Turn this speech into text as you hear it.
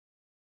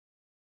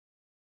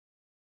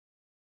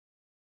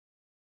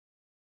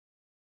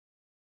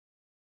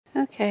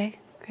Okay,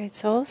 great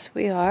souls,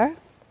 we are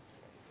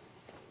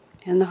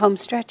in the home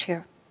stretch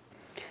here.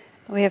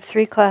 We have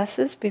 3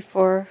 classes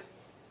before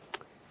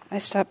I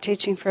stop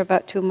teaching for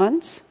about 2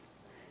 months,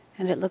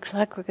 and it looks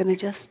like we're going to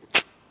just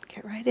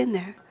get right in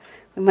there.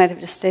 We might have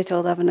to stay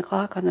till 11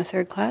 o'clock on the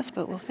 3rd class,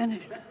 but we'll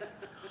finish.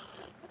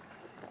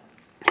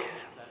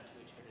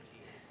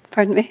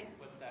 Pardon me?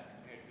 What's that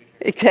compared to eternity?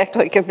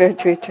 Exactly, compared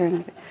to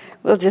eternity.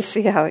 We'll just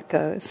see how it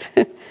goes.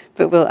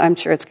 But I'm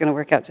sure it's going to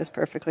work out just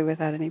perfectly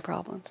without any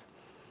problems.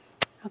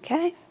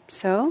 Okay,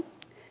 so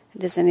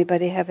does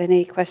anybody have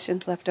any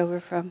questions left over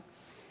from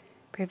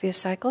previous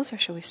cycles, or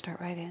shall we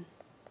start right in?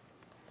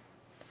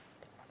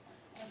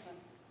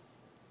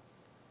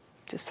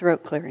 Just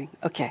throat clearing.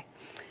 Okay.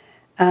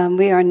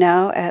 We are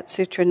now at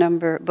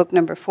book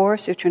number 4,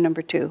 sutra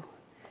number 2.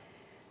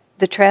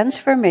 The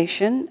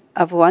transformation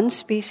of one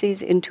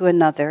species into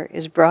another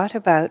is brought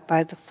about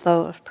by the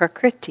flow of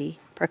prakriti,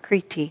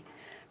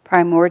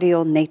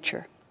 primordial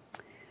nature.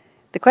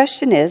 The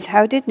question is,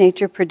 how did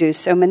nature produce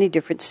so many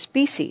different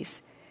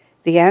species?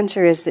 The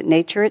answer is that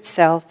nature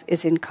itself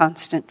is in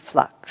constant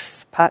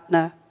flux,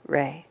 patna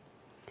re.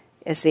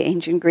 As the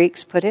ancient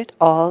Greeks put it,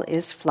 all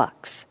is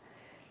flux.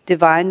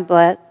 Divine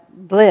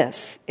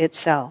bliss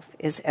itself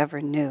is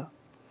ever new.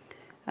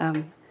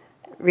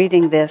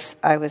 Reading this,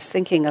 I was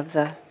thinking of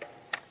the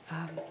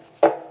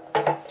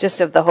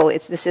whole.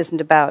 This isn't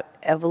about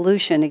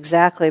evolution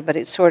exactly, but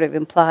it sort of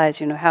implies,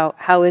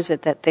 how is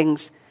it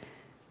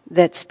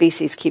that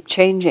species keep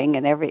changing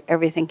and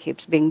everything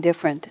keeps being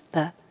different?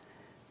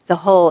 The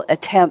whole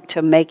attempt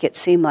to make it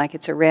seem like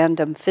it's a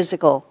random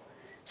physical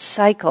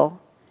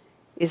cycle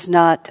is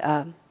not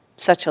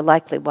such a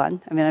likely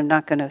one. I mean, I'm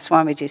not going to.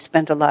 Swamiji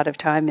spent a lot of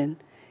time in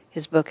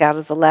his book Out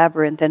of the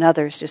Labyrinth and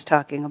others just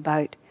talking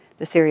about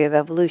the theory of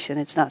evolution.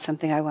 It's not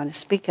something I want to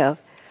speak of.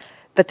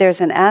 But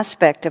there's an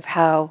aspect of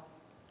how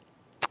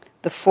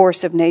the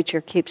force of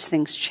nature keeps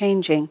things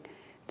changing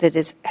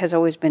that has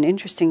always been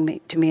interesting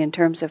to me in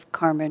terms of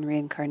karma and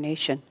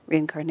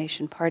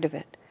reincarnation part of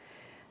it.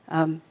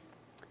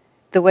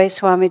 The way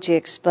Swamiji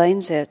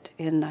explains it,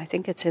 I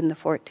think it's in the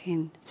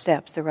 14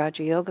 Steps, the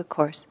Raja Yoga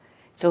course,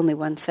 it's only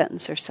 1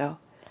 sentence or so,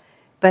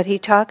 but he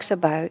talks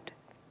about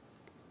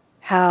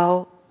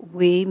how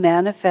we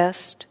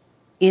manifest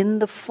in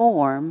the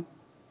form,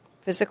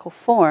 physical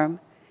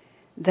form,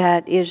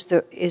 that is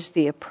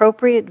the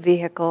appropriate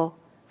vehicle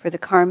for the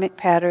karmic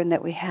pattern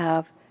that we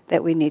have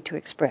that we need to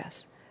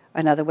express.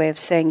 Another way of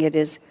saying it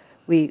is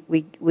we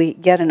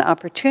get an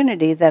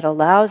opportunity that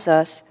allows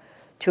us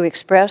to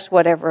express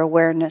whatever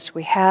awareness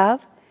we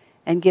have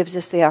and gives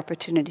us the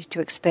opportunity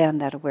to expand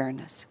that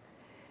awareness.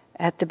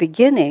 At the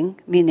beginning,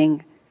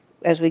 meaning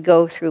as we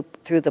go through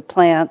the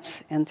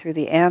plants and through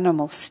the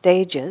animal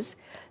stages,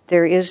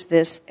 there is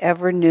this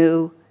ever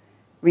new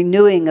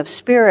renewing of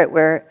spirit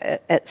where,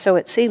 so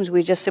it seems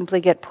we just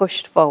simply get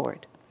pushed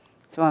forward.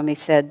 Swami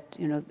said,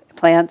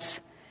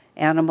 plants,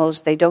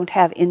 animals, they don't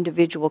have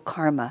individual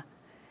karma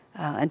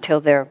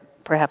until they're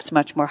perhaps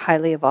much more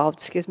highly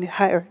evolved,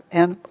 higher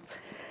animals.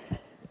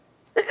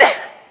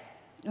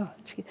 Oh,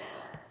 excuse.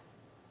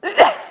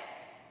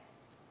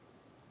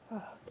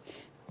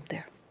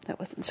 There, that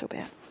wasn't so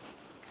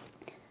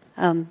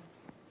bad.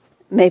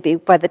 Maybe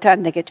by the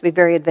time they get to be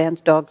very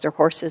advanced dogs or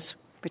horses,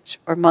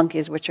 or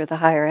monkeys, which are the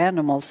higher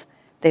animals,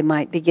 they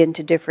might begin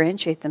to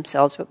differentiate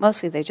themselves, but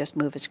mostly they just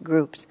move as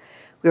groups.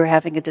 We were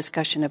having a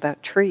discussion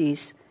about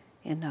trees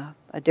in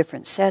a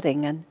different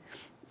setting, and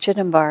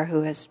Chidambar,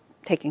 who has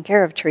taken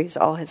care of trees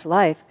all his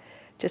life,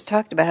 just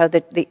talked about how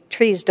the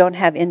trees don't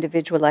have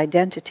individual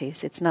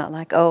identities. It's not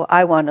like, oh,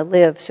 I want to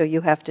live, so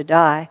you have to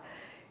die.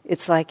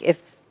 It's like if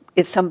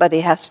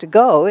somebody has to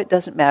go, it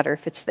doesn't matter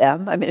if it's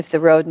them. I mean, if the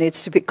road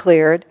needs to be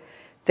cleared,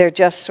 they're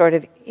just sort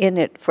of in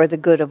it for the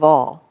good of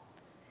all.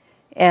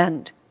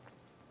 And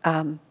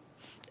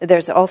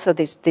there's also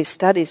these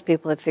studies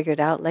people have figured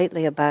out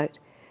lately about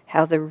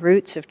how the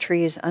roots of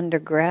trees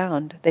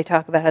underground, they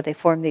talk about how they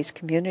form these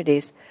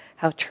communities,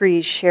 how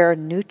trees share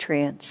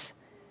nutrients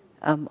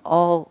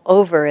all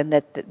over, and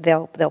that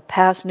they'll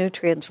pass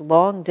nutrients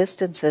long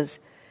distances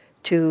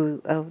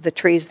to the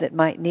trees that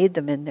might need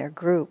them in their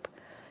group.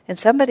 And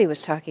somebody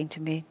was talking to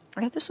me,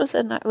 this was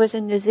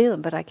in New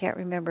Zealand, but I can't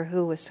remember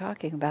who was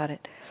talking about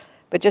it,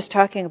 but just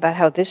talking about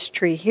how this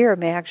tree here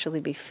may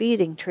actually be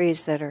feeding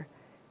trees that are,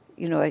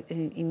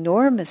 an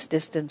enormous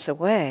distance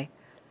away,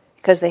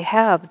 because they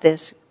have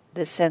this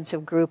sense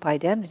of group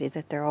identity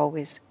that they're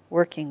always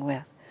working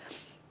with.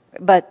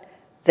 But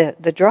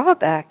the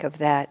drawback of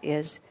that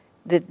is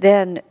that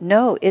then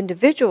no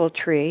individual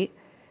tree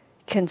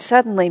can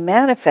suddenly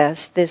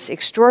manifest this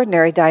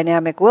extraordinary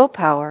dynamic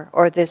willpower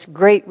or this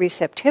great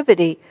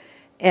receptivity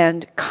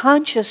and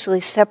consciously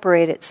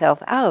separate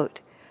itself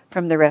out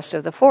from the rest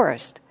of the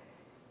forest.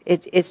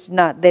 It's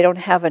not, they don't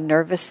have a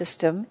nervous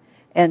system,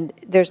 and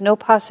there's no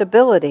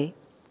possibility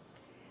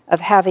of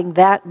having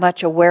that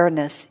much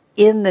awareness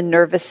in the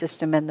nervous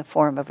system and the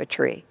form of a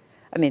tree.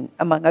 I mean,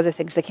 among other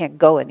things, they can't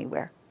go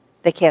anywhere.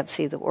 They can't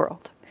see the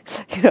world.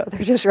 They're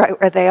just right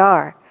where they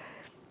are.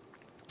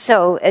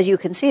 So, as you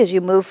can see, as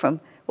you move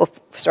from Well,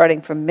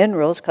 starting from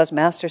minerals, because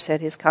Master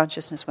said his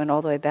consciousness went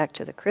all the way back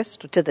to the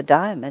crystal, to the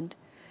diamond,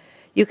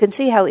 you can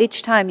see how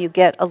each time you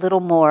get a little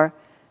more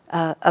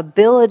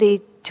ability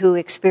to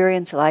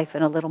experience life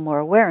and a little more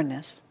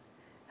awareness.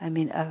 I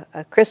mean,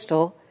 a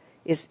crystal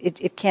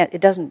it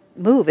doesn't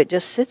move, it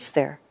just sits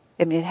there.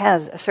 I mean, it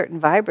has a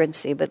certain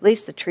vibrancy, but at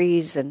least the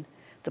trees and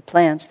the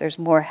plants, there's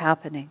more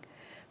happening.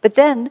 But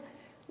then,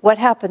 what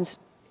happens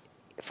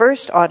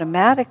first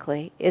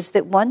automatically is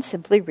that one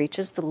simply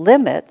reaches the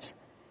limits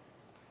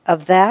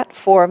of that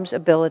form's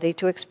ability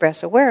to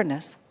express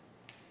awareness.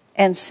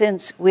 And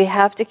since we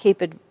have to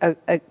keep it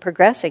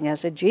progressing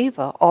as a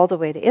jiva all the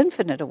way to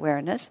infinite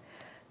awareness,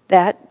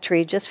 that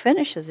tree just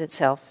finishes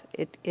itself.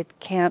 It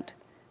can't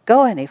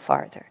go any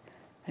farther.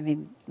 I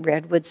mean,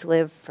 redwoods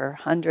live for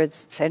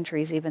hundreds,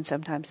 centuries, even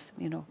sometimes,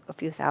 a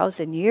few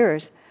thousand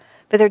years.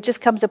 But there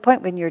just comes a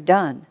point when you're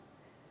done.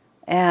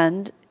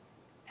 And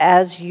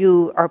as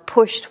you are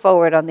pushed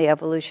forward on the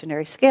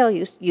evolutionary scale,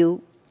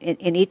 you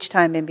in each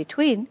time in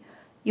between,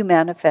 you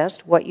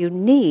manifest what you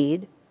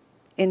need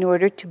in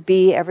order to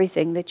be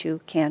everything that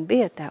you can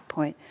be at that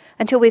point,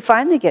 until we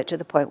finally get to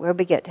the point where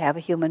we get to have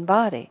a human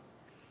body.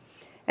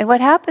 And what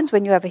happens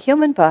when you have a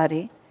human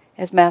body,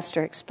 as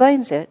Master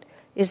explains it,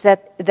 is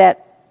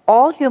that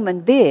all human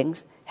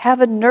beings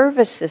have a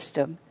nervous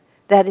system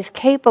that is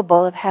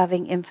capable of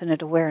having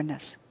infinite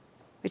awareness.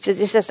 Which is,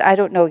 it's just, I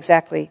don't know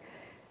exactly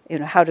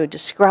how to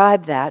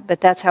describe that,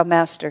 but that's how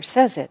Master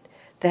says it.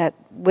 That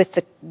with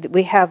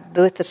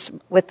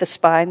the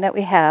spine that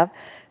we have,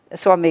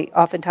 Swami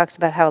often talks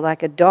about how,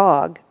 like a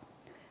dog,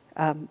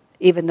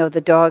 even though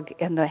the dog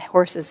and the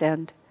horses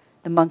and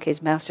the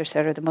monkeys, Master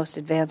said, are the most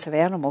advanced of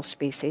animal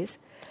species,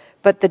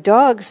 but the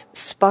dog's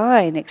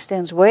spine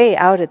extends way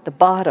out at the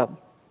bottom.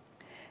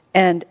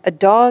 And a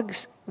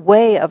dog's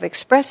way of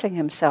expressing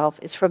himself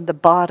is from the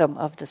bottom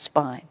of the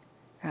spine,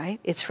 right?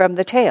 It's from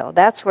the tail.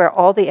 That's where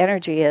all the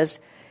energy is.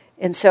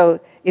 And so,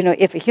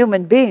 if a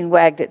human being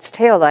wagged its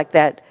tail like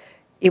that,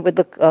 it would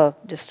look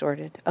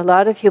distorted. A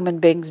lot of human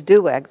beings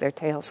do wag their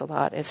tails a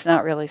lot. It's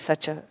not really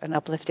such an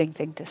uplifting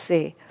thing to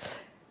see.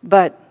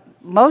 But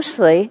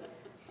mostly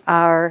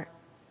our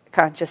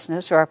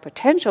consciousness, or our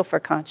potential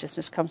for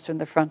consciousness, comes from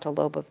the frontal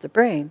lobe of the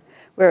brain,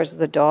 whereas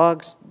the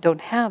dogs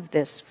don't have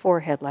this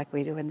forehead like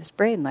we do and this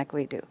brain like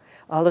we do.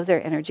 All of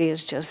their energy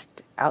is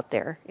just out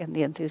there in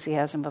the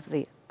enthusiasm of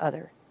the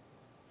other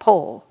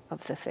pole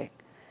of the thing.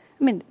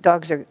 I mean,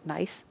 dogs are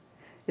nice.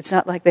 It's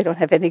not like they don't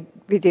have any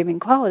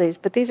redeeming qualities,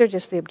 but these are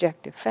just the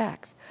objective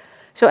facts.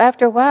 So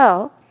after a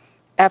while,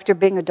 after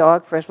being a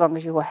dog for as long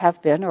as you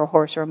have been, or a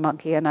horse or a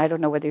monkey, and I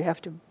don't know whether you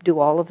have to do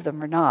all of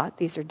them or not,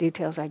 these are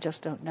details I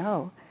just don't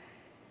know,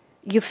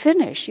 you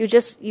finish.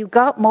 You've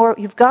got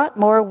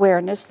more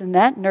awareness than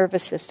that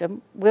nervous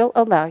system will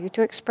allow you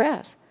to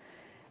express.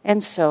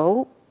 And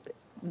so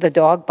the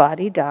dog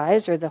body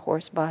dies, or the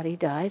horse body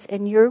dies,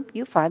 and you're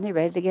finally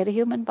ready to get a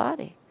human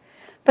body.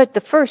 But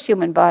the first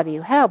human body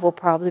you have will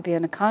probably be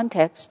in a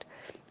context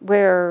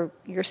where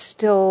you're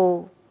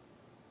still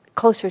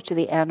closer to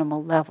the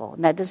animal level.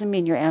 And that doesn't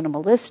mean you're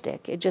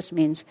animalistic. It just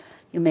means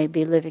you may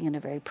be living in a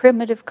very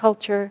primitive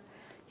culture.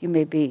 You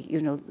may be,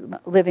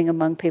 living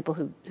among people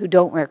who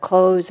don't wear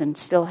clothes and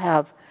still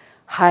have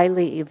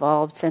highly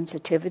evolved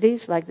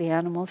sensitivities like the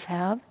animals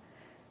have.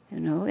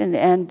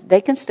 And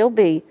they can still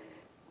be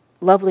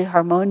lovely,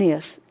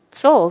 harmonious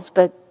souls,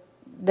 but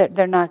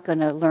they're not going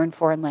to learn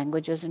foreign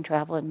languages and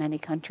travel in many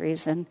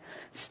countries and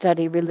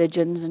study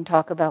religions and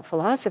talk about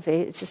philosophy.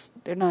 It's just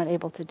they're not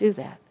able to do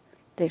that.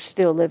 They're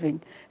still living.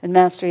 And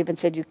Master even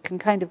said you can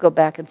kind of go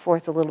back and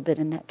forth a little bit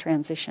in that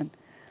transition.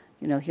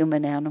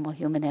 Human, animal,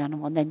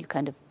 and then you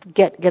kind of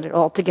get it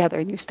all together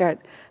and you start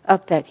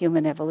up that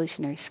human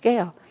evolutionary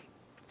scale.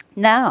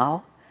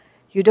 Now,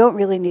 you don't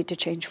really need to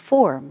change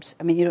forms.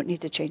 I mean, you don't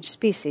need to change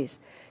species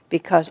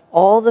because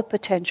all the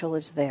potential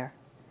is there.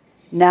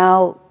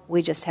 Now,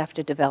 we just have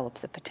to develop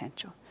the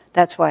potential.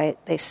 That's why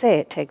they say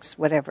it takes,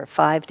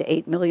 5 to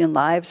 8 million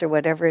lives or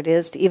whatever it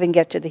is to even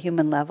get to the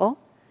human level.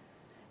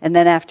 And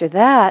then after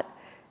that,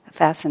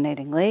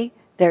 fascinatingly,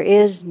 there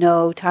is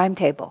no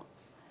timetable.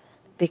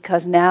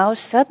 Because now,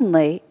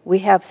 suddenly, we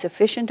have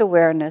sufficient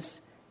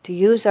awareness to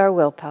use our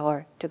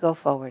willpower to go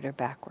forward or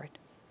backward.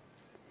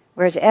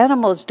 Whereas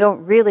animals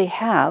don't really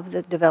have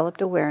the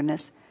developed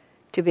awareness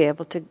to be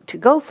able to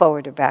go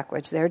forward or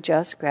backwards. They're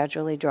just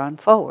gradually drawn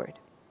forward.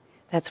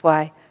 That's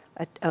why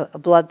a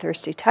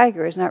bloodthirsty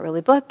tiger is not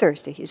really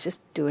bloodthirsty. He's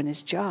just doing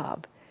his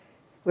job.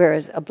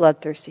 Whereas a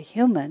bloodthirsty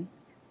human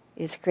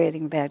is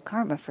creating bad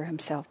karma for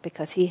himself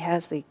because he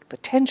has the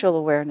potential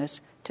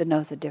awareness to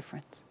know the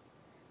difference.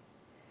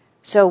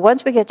 So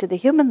once we get to the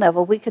human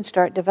level, we can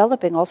start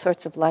developing all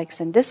sorts of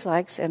likes and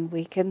dislikes, and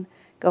we can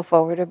go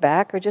forward or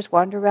back or just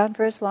wander around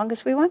for as long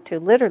as we want to.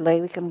 Literally,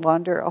 we can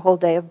wander a whole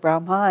day of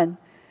Brahma and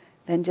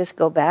then just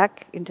go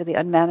back into the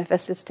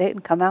unmanifested state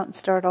and come out and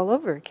start all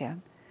over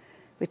again,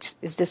 which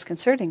is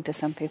disconcerting to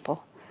some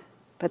people.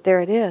 But there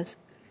it is.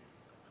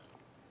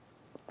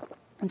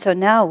 And so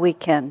now we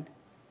can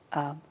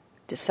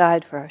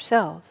decide for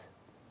ourselves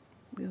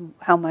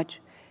how much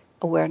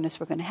awareness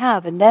we're going to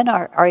have. And then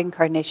our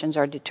incarnations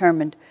are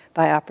determined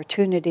by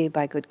opportunity,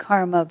 by good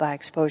karma, by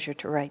exposure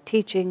to right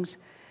teachings,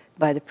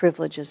 by the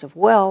privileges of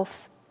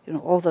wealth,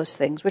 all those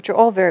things, which are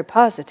all very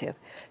positive.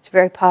 It's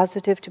very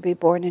positive to be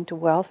born into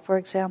wealth, for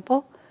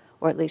example,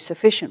 or at least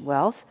sufficient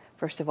wealth,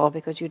 first of all,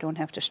 because you don't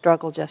have to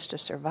struggle just to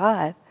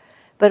survive,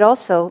 but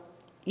also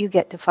you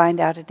get to find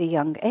out at a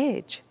young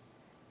age,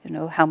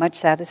 how much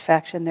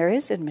satisfaction there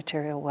is in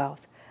material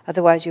wealth.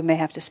 Otherwise, you may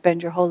have to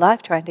spend your whole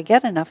life trying to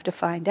get enough to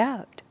find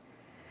out.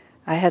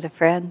 I had a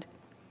friend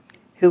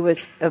who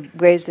was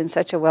raised in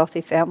such a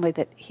wealthy family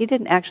that he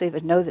didn't actually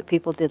even know that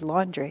people did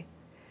laundry.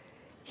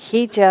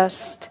 He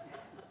just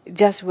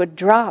would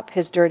drop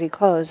his dirty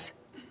clothes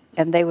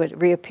and they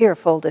would reappear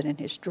folded in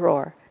his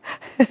drawer.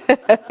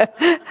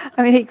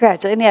 He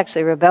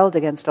actually rebelled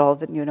against all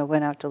of it and,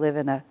 went out to live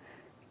in a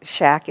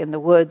shack in the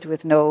woods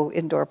with no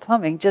indoor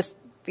plumbing just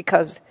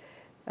because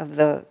of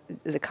the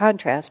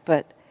contrast.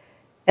 But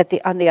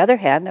on the other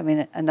hand,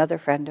 another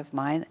friend of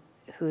mine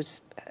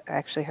who's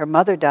actually, her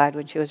mother died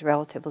when she was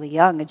relatively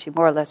young and she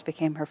more or less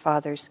became her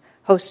father's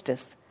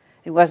hostess.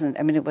 It was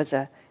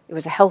a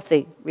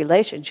healthy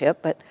relationship,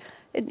 but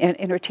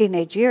in her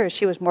teenage years,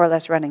 she was more or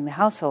less running the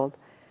household.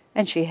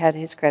 And she had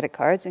his credit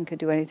cards and could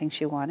do anything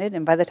she wanted.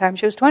 And by the time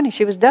she was 20,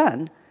 she was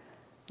done.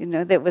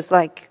 That was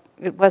like,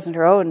 it wasn't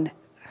her own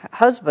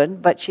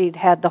husband, but she'd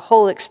had the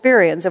whole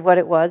experience of what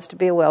it was to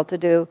be a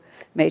well-to-do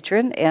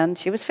matron, and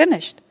she was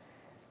finished.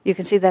 You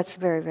can see that's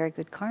very, very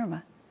good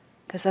karma.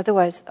 Because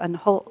otherwise, a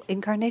whole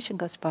incarnation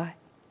goes by.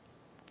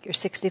 You're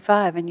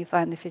 65 and you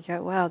finally figure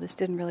out, wow, this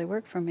didn't really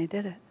work for me,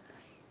 did it?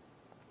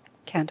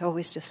 Can't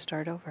always just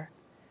start over.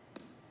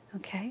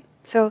 Okay?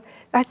 So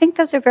I think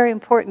those are very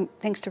important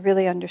things to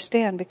really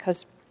understand,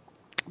 because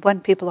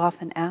people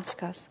often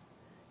ask us,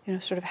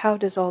 sort of how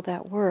does all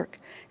that work?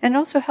 And it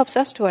also helps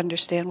us to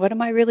understand, what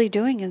am I really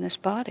doing in this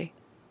body?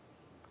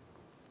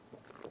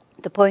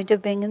 The point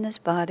of being in this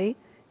body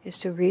is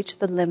to reach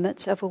the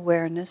limits of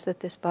awareness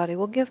that this body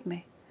will give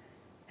me.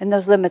 And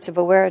those limits of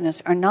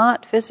awareness are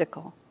not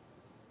physical.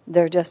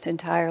 They're just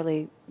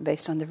entirely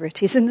based on the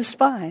vrittis in the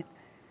spine.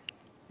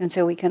 And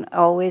so we can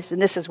always,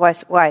 and this is why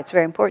it's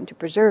very important to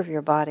preserve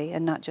your body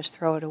and not just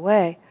throw it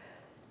away,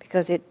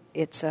 because it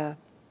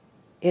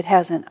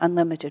has an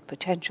unlimited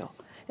potential.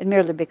 And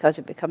merely because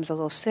it becomes a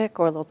little sick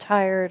or a little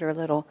tired or a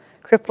little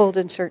crippled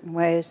in certain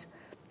ways,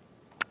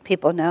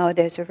 people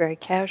nowadays are very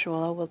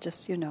casual. We'll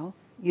just,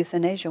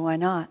 euthanasia, why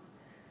not?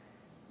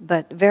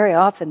 But very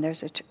often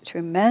there's a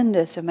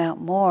tremendous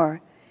amount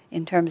more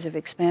in terms of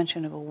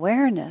expansion of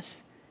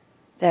awareness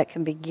that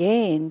can be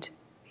gained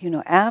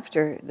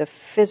after the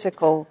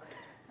physical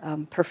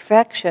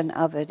perfection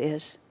of it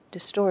is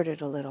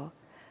distorted a little.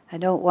 I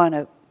don't want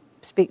to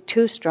speak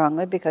too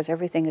strongly because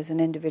everything is an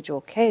individual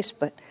case,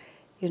 but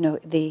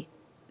the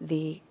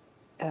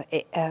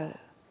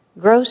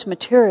gross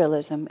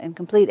materialism and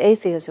complete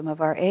atheism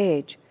of our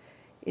age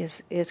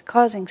is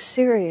causing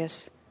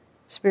serious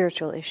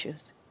spiritual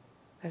issues.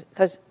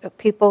 Because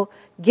people,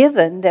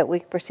 given that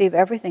we perceive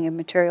everything in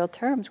material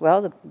terms,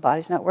 well, the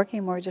body's not working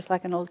anymore, just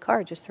like an old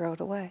car, just throw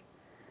it away.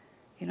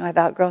 I've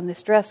outgrown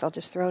this dress, I'll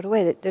just throw it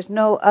away. There's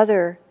no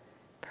other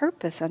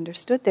purpose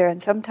understood there.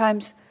 And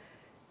sometimes,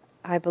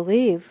 I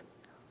believe,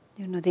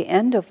 the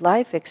end of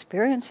life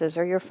experiences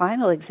are your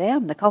final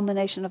exam, the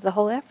culmination of the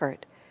whole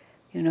effort.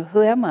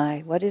 Who am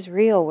I? What is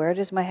real? Where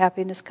does my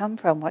happiness come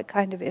from? What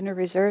kind of inner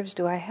reserves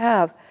do I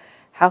have?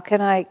 How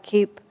can I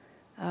keep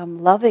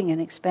loving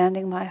and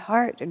expanding my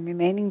heart and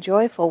remaining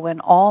joyful when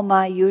all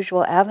my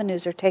usual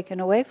avenues are taken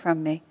away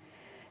from me?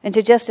 And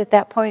to just at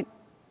that point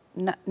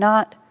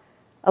not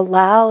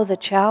allow the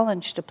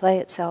challenge to play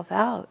itself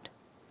out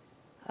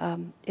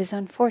is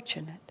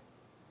unfortunate,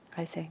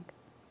 I think.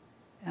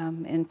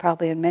 And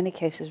probably in many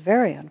cases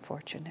very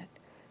unfortunate.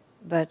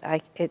 But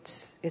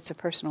it's a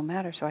personal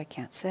matter, so I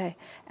can't say.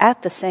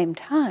 At the same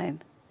time,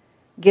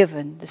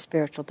 given the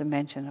spiritual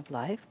dimension of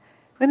life,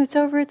 when it's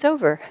over, it's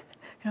over.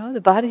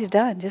 The body's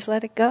done, just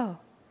let it go.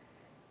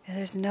 And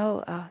there's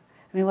no,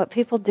 what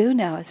people do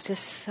now is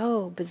just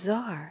so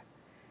bizarre.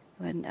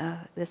 When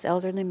this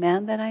elderly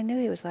man that I knew,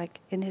 he was like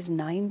in his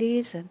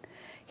 90s, and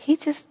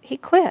he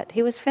quit,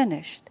 he was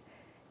finished.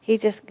 He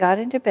just got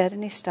into bed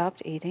and he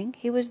stopped eating,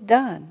 he was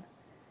done.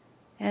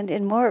 And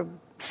in more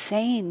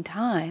sane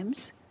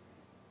times,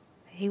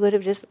 he would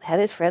have just had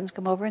his friends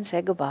come over and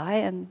say goodbye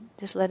and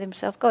just let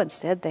himself go.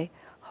 Instead, they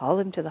haul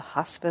him to the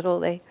hospital,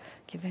 they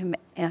give him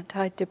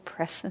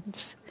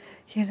antidepressants.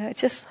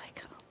 It's just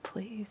like, oh,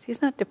 please,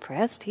 he's not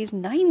depressed, he's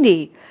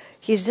 90.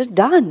 He's just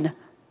done.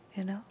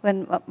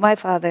 When my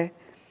father,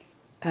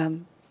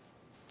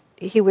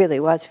 he really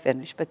was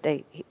finished, but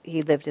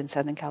he lived in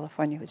Southern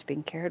California, he was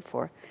being cared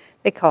for.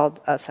 They called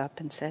us up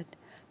and said,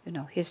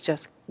 he's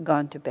just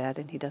gone to bed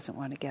and he doesn't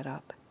want to get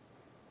up.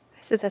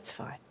 I said, that's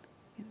fine.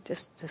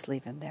 Just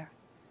leave him there.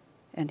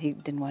 And he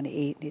didn't want to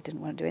eat and he didn't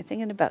want to do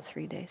anything. In about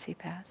 3 days he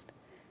passed.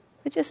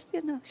 But just,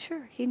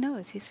 sure, he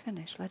knows he's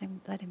finished. Let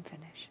him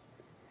finish.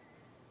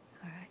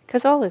 All right.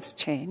 Because all is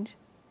change.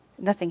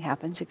 Nothing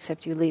happens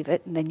except you leave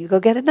it and then you go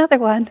get another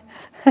one.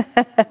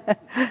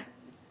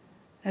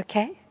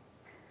 Okay?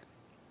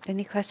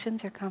 Any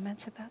questions or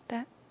comments about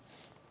that?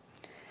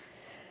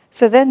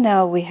 So then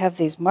now we have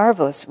some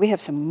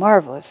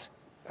marvelous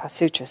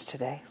sutras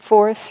today.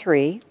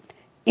 4.3,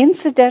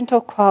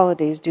 incidental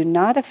qualities do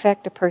not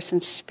affect a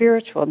person's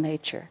spiritual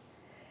nature.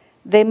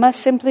 They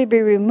must simply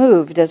be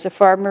removed as a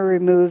farmer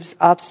removes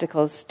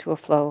obstacles to a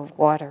flow of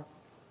water.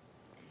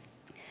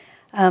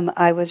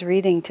 I was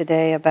reading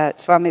today about,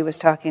 Swami was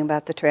talking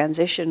about the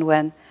transition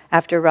when,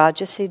 after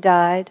Rajasi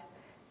died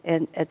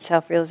at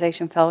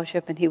Self-Realization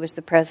Fellowship, and he was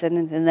the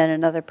president, and then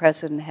another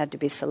president had to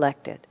be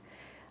selected.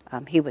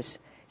 He was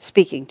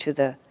speaking to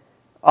the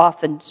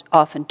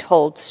often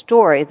told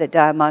story that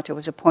Dayamata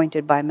was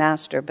appointed by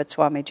Master, but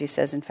Swamiji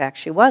says, in fact,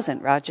 she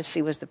wasn't.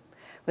 Rajasi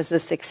was the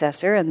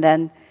successor, and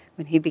then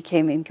when he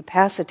became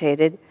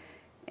incapacitated,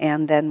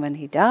 and then when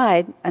he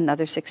died,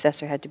 another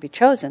successor had to be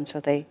chosen.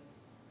 So a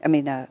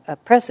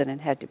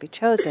president had to be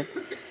chosen.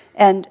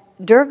 And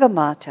Durga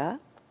Mata,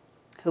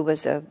 who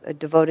was a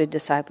devoted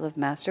disciple of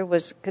Master,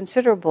 was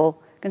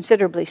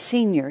considerably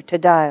senior to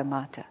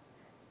Dayamata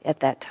at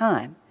that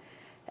time.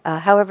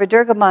 However,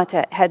 Durga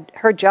Mata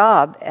her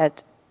job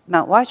at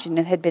Mount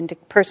Washington had been to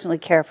personally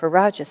care for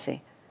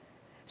Rajasi.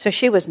 So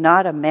she was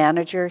not a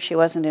manager. She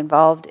wasn't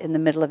involved in the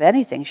middle of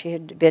anything. She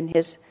had been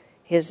his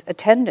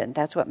attendant.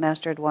 That's what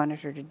Master had wanted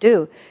her to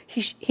do.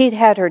 He'd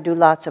had her do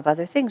lots of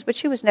other things, but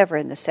she was never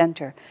in the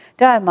center.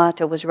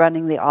 Dayamata was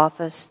running the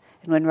office,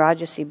 and when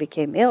Rajasi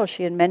became ill,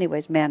 she in many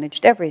ways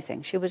managed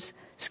everything. She was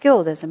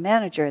skilled as a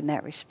manager in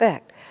that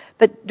respect.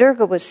 But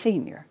Durga was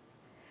senior.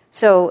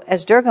 So,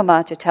 as Durga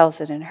Mata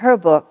tells it in her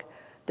book,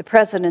 the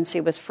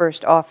presidency was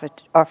first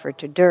offered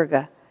to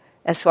Durga,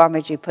 as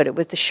Swamiji put it,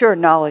 with the sure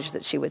knowledge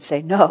that she would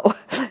say no.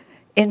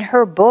 In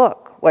her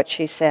book, what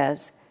she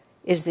says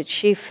is that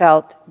she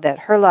felt that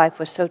her life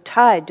was so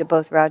tied to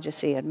both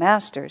Rajasi and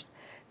Master's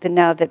that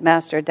now that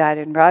Master had died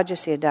and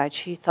Rajasi had died,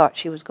 she thought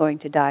she was going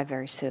to die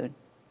very soon.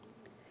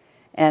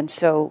 And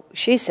so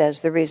she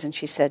says the reason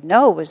she said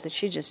no was that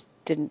she just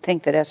didn't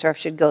think that SRF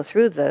should go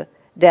through the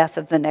death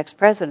of the next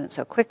president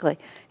so quickly.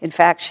 In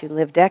fact, she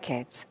lived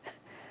decades.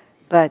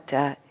 But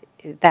at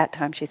that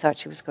time she thought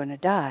she was going to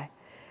die.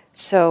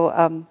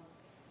 So,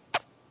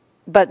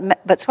 but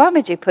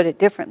Swamiji put it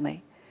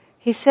differently.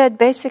 He said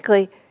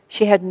basically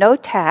she had no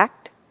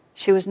tact,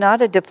 she was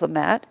not a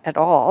diplomat at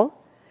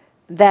all,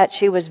 that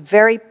she was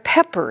very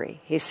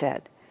peppery, he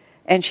said.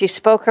 And she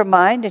spoke her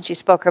mind, and she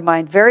spoke her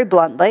mind very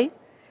bluntly,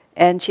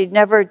 and she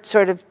never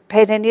sort of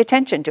paid any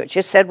attention to it. She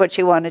just said what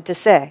she wanted to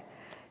say.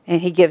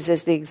 And he gives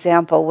us the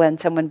example when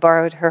someone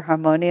borrowed her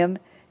harmonium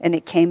and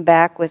it came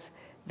back with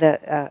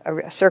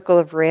a circle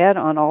of red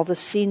on all the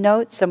C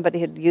notes. Somebody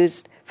had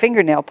used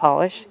fingernail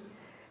polish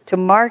to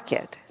mark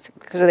it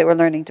because they were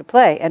learning to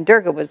play. And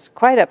Durga was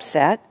quite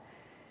upset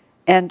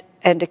and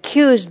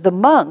accused the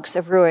monks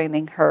of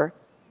ruining her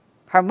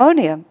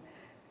harmonium.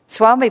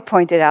 Swami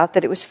pointed out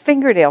that it was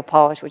fingernail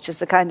polish, which is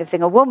the kind of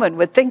thing a woman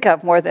would think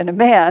of more than a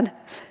man.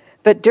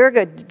 But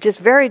Durga just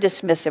very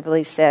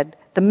dismissively said,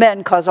 the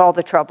men cause all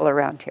the trouble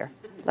around here,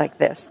 like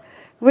this.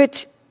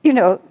 Which,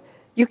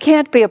 you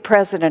can't be a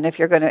president if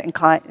you're going to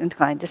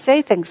incline to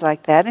say things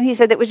like that. And he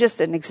said it was just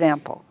an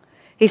example.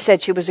 He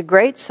said she was a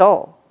great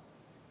soul.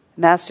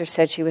 Master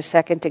said she was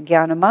second to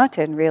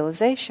Gyanamata in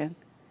realization.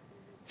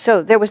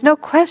 So there was no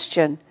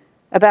question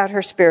about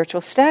her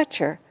spiritual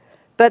stature.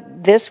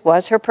 But this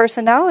was her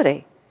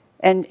personality.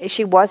 And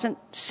she wasn't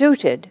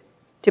suited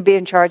to be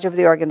in charge of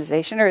the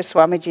organization. Or as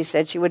Swamiji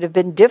said, she would have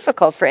been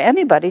difficult for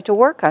anybody to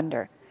work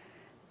under.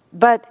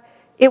 But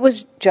it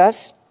was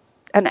just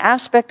an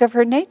aspect of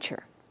her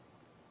nature.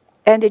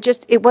 And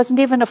it wasn't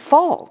even a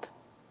fault.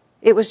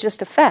 It was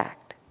just a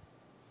fact.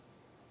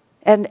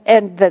 And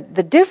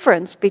the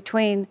difference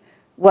between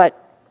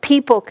what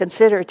people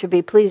consider to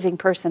be pleasing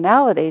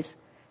personalities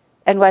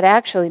and what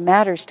actually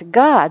matters to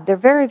God, they're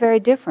very, very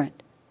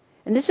different.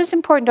 And this is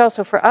important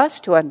also for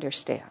us to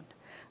understand.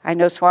 I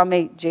know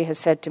Swamiji has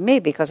said to me,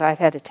 because I've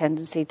had a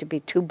tendency to be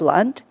too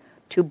blunt,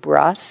 too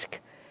brusque,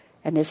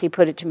 and as he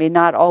put it to me,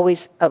 not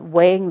always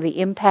weighing the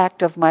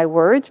impact of my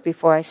words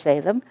before I say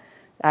them.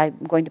 I'm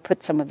going to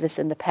put some of this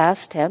in the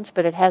past tense,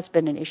 but it has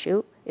been an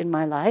issue in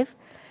my life.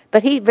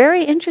 But he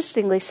very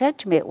interestingly said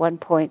to me at one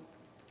point,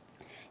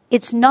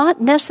 it's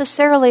not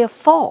necessarily a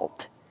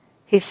fault,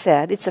 he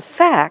said. It's a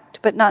fact,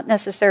 but not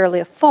necessarily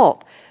a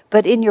fault.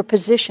 But in your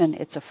position,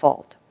 it's a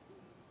fault.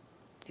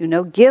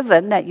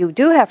 Given that you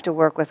do have to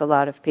work with a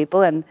lot of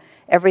people and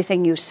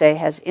everything you say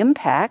has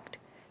impact,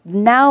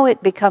 now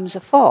it becomes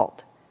a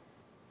fault.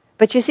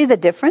 But you see the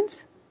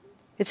difference?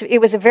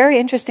 It was a very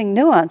interesting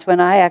nuance when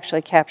I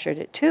actually captured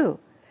it too.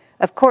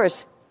 Of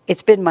course,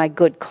 it's been my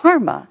good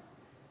karma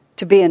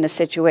to be in a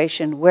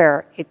situation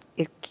where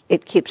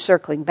it keeps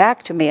circling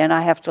back to me and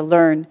I have to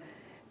learn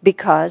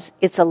because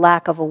it's a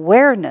lack of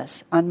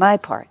awareness on my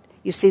part.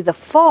 You see, the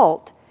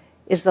fault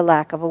is the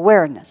lack of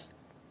awareness.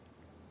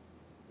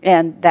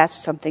 And that's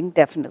something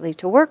definitely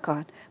to work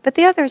on. But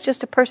the other is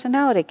just a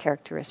personality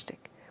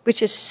characteristic,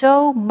 which is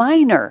so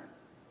minor.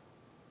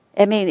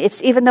 I mean,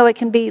 it's even though it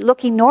can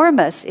look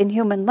enormous in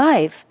human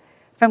life,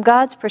 from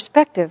God's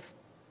perspective,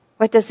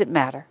 What does it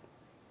matter?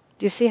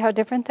 Do you see how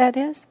different that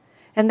is?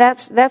 And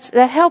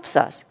that helps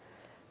us,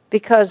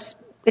 because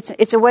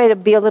it's a way to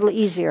be a little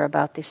easier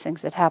about these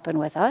things that happen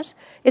with us.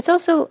 It's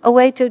also a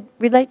way to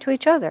relate to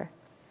each other.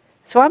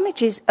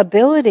 Swamiji's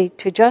ability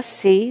to just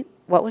see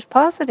what was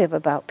positive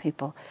about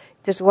people.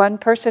 There's one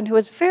person who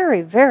was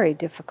very, very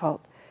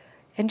difficult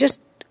and just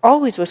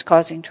always was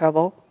causing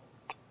trouble,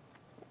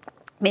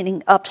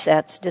 meaning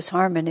upsets,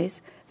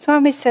 disharmonies.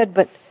 Swami said,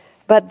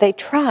 but they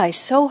try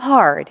so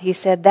hard. He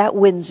said, that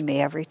wins me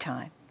every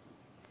time.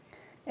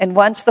 And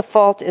once the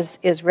fault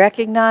is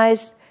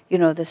recognized,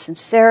 the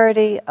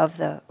sincerity of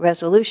the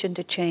resolution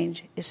to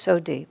change is so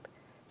deep.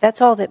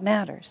 That's all that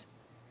matters.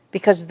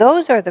 Because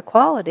those are the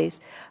qualities.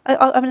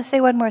 I'm going to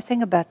say one more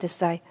thing about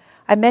this. I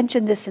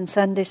mentioned this in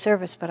Sunday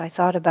service, but I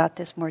thought about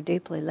this more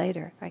deeply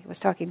later. I was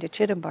talking to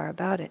Chidambar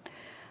about it.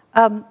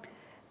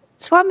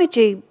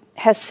 Swamiji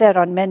has said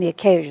on many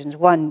occasions,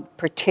 one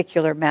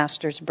particular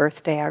master's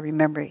birthday, I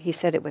remember he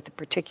said it with a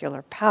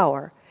particular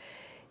power.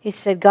 He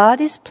said,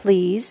 God is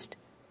pleased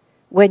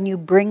when you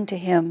bring to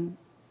him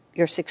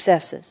your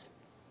successes,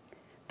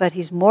 but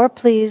he's more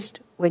pleased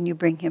when you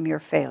bring him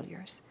your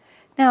failures.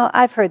 Now,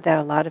 I've heard that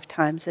a lot of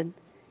times, and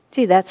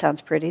gee, that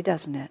sounds pretty,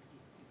 doesn't it?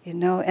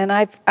 And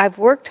I've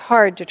worked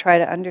hard to try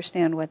to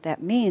understand what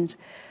that means,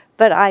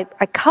 but I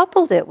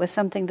coupled it with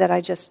something that I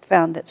just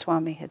found that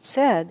Swami had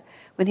said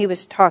when he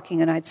was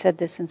talking, and I'd said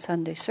this in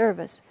Sunday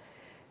service,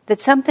 that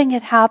something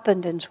had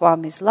happened in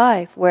Swami's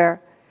life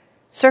where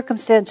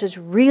circumstances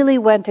really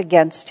went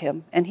against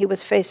him, and he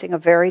was facing a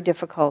very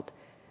difficult,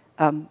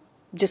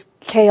 just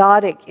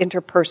chaotic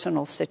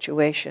interpersonal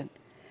situation.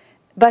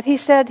 But he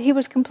said he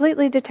was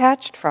completely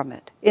detached from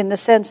it, in the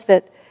sense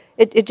that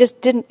it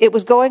just didn't, it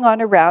was going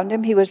on around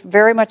him, he was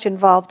very much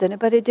involved in it,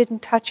 but it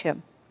didn't touch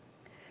him.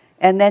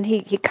 And then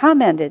he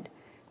commented,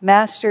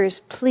 Master is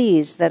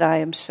pleased that I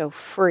am so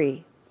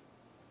free.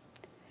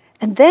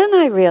 And then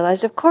I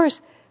realized, of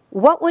course,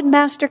 what would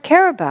Master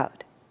care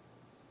about?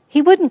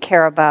 He wouldn't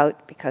care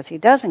about, because he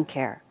doesn't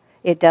care.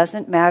 It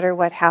doesn't matter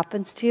what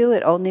happens to you,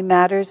 it only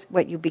matters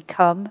what you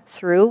become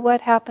through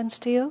what happens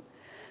to you.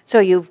 So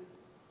you've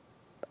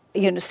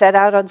set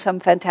out on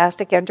some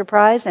fantastic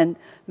enterprise and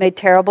made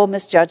terrible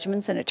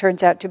misjudgments, and it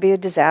turns out to be a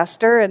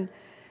disaster, and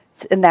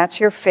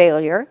that's your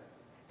failure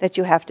that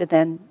you have to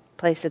then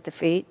place at the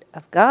feet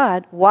of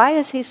God. Why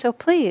is he so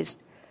pleased?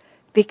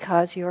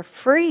 Because you're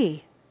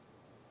free.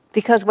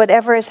 Because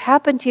whatever has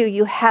happened to you,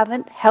 you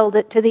haven't held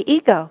it to the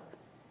ego.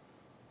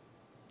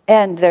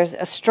 And there's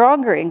a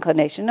stronger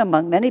inclination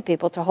among many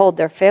people to hold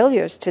their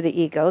failures to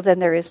the ego than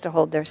there is to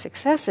hold their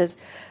successes.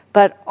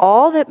 But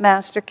all that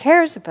Master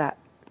cares about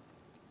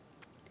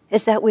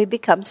is that we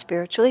become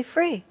spiritually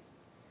free.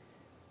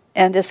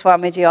 And as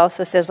Swamiji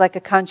also says, like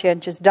a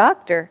conscientious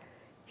doctor,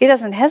 he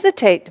doesn't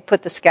hesitate to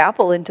put the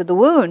scalpel into the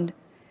wound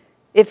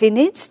if he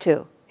needs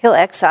to. He'll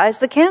excise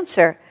the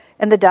cancer.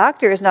 And the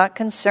doctor is not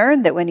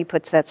concerned that when he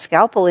puts that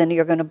scalpel in,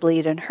 you're going to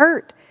bleed and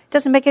hurt. It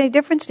doesn't make any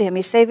difference to him.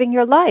 He's saving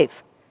your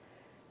life.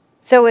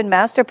 So when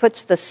Master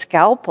puts the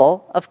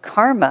scalpel of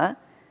karma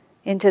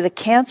into the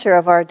cancer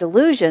of our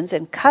delusions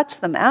and cuts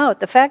them out,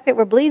 the fact that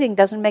we're bleeding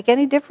doesn't make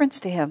any difference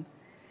to him.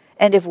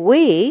 And if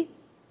we,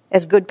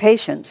 as good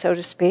patients, so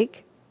to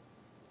speak,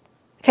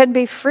 can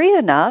be free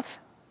enough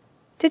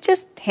to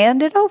just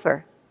hand it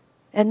over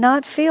and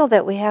not feel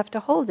that we have to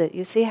hold it,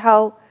 you see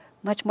how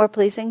much more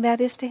pleasing that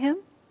is to him?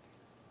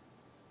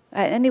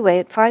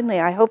 Anyway,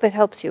 finally, I hope it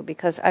helps you,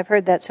 because I've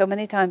heard that so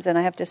many times, and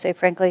I have to say,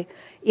 frankly,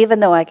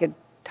 even though I could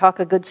talk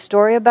a good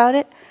story about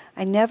it,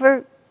 I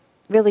never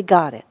really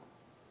got it.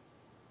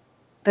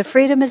 But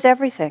freedom is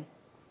everything.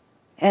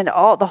 And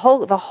the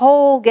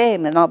whole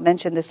game, and I'll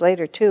mention this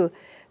later too,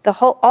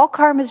 all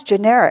karma is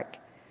generic.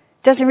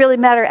 It doesn't really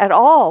matter at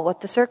all what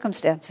the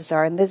circumstances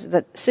are. And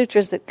the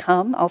sutras that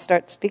come, I'll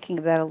start speaking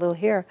of that a little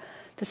here.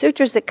 The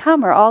sutras that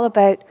come are all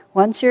about,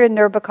 once you're in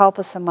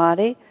Nirvikalpa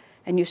Samadhi,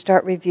 and you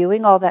start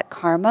reviewing all that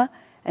karma,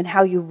 and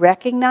how you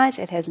recognize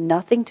it has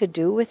nothing to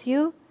do with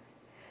you,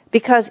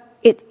 because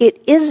it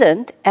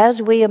isn't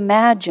as we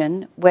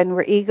imagine when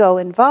we're ego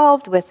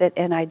involved with it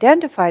and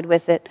identified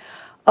with it.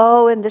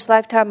 Oh, in this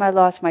lifetime I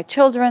lost my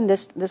children,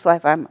 this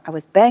life I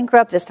was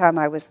bankrupt, this time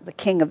I was the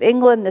king of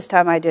England, this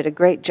time I did a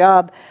great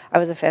job, I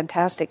was a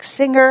fantastic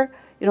singer,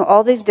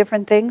 all these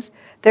different things.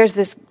 There's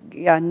this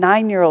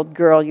 9-year-old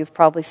girl, you've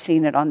probably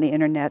seen it on the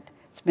internet,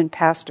 it's been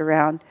passed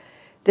around.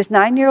 This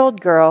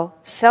 9-year-old girl,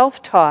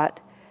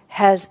 self-taught,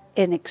 has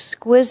an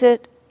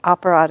exquisite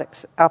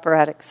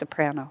operatic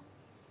soprano.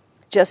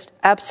 Just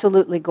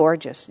absolutely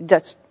gorgeous.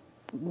 That's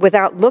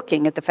without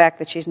looking at the fact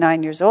that she's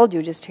 9 years old,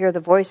 you just hear the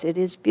voice. It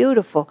is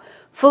beautiful,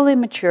 fully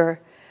mature.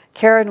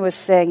 Karen was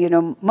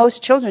saying,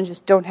 most children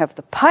just don't have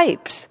the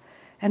pipes.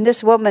 And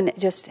this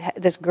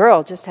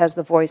girl just has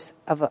the voice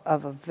of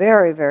a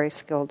very, very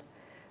skilled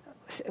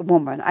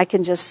woman. I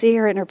can just see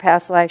her in her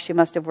past life. She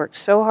must have worked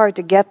so hard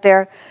to get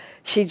there.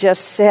 She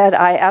just said,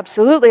 I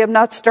absolutely am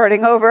not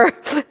starting over.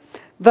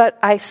 But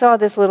I saw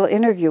this little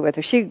interview with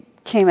her. She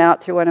came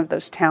out through one of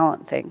those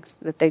talent things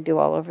that they do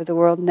all over the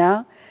world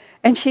now.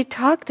 And she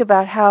talked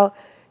about how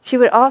she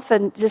would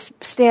often just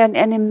stand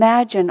and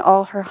imagine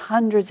all her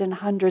hundreds and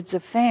hundreds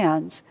of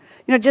fans.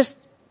 Just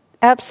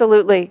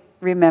absolutely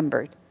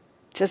remembered.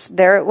 Just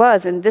there it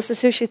was. And this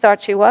is who she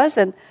thought she was.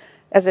 And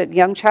as a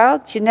young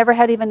child, she never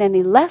had even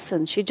any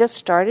lessons. She just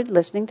started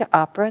listening to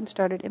opera and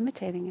started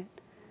imitating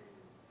it.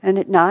 And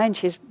at 9,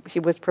 she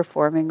was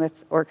performing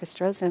with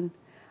orchestras. And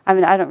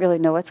I don't really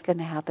know what's going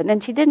to happen.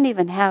 And she didn't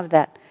even have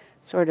that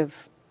sort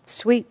of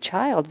sweet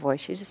child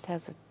voice. She just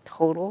has a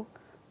total,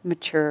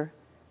 mature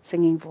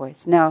singing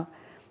voice. Now,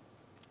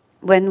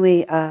 when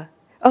we...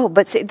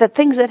 but see, the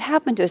things that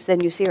happen to us,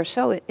 then you see, are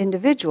so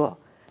individual.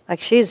 Like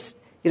she's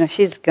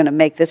going to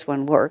make this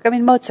one work.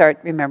 Mozart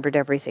remembered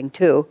everything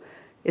too.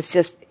 It's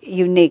just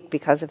unique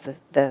because of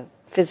the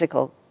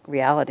physical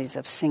realities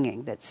of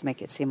singing that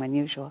make it seem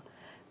unusual.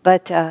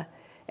 But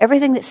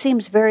everything that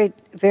seems very,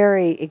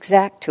 very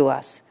exact to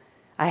us.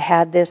 I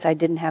had this, I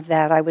didn't have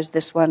that, I was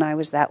this one, I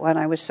was that one,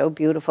 I was so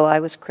beautiful, I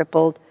was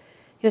crippled.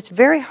 It's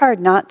very hard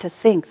not to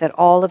think that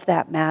all of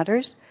that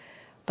matters,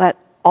 but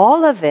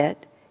all of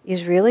it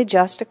is really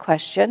just a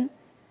question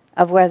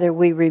of whether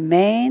we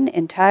remain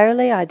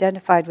entirely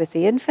identified with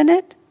the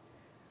infinite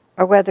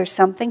or whether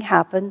something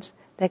happens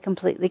that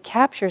completely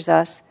captures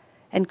us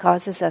and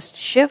causes us to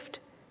shift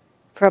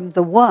from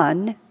the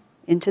one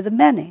into the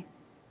many.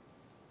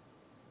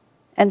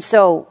 And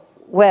so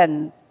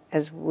when,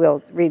 as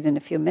we'll read in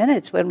a few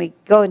minutes, when we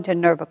go into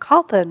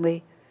Nirvikalpa and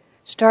we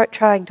start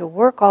trying to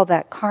work all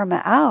that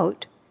karma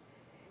out,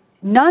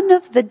 none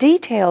of the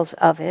details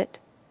of it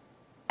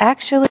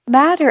actually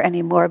matter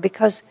anymore,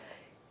 because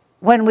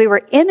when we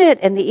were in it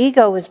and the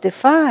ego was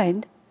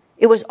defined,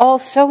 it was all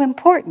so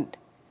important.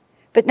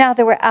 But now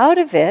that we're out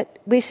of it,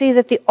 we see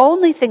that the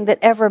only thing that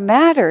ever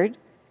mattered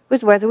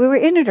was whether we were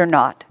in it or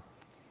not.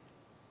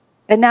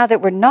 And now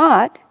that we're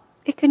not,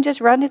 it can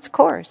just run its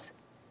course.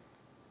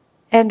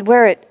 And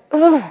where it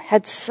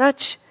had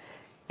such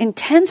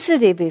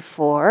intensity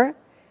before,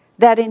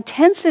 that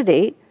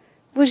intensity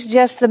was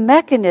just the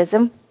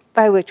mechanism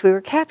by which we were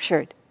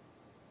captured.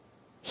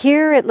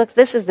 Here it looks,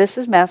 this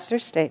is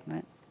Master's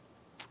statement.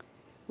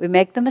 We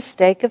make the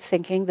mistake of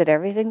thinking that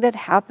everything that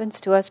happens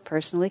to us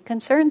personally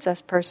concerns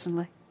us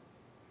personally.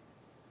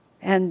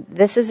 And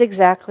this is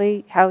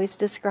exactly how he's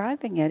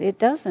describing it. It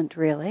doesn't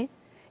really.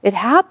 It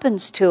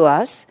happens to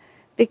us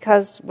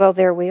because, well,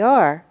 there we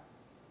are.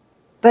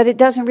 But it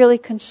doesn't really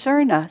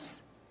concern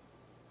us.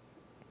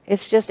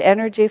 It's just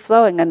energy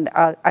flowing. And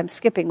I'm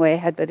skipping way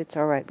ahead, but it's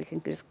all right. We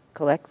can just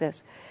collect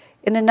this.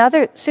 In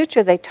another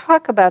sutra, they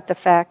talk about the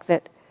fact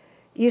that,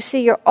 you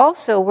see,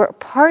 we're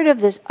part of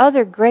this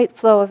other great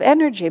flow of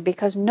energy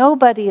because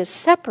nobody is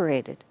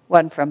separated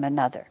one from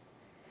another.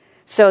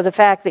 So the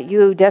fact that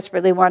you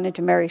desperately wanted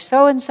to marry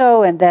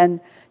so-and-so, and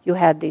then you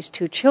had these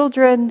 2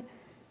 children,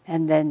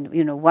 and then,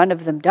 one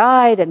of them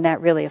died, and that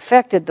really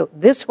affected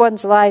this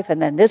one's life, and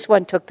then this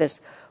one took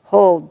this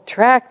whole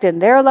tract in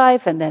their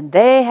life, and then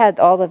they had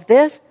all of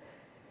this.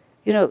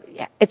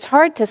 It's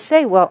hard to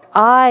say, well,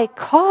 I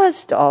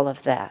caused all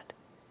of that,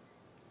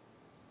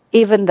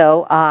 even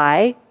though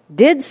I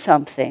did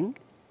something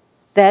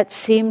that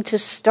seemed to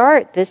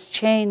start this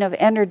chain of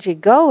energy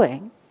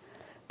going,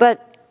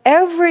 but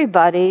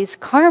everybody's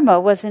karma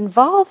was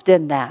involved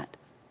in that.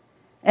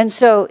 And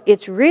so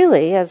it's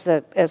really, as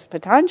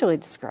Patanjali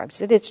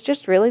describes it, it's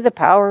just really the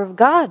power of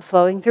God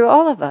flowing through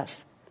all of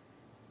us.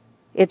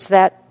 It's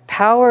that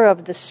power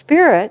of the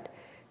Spirit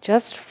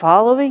just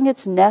following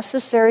its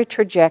necessary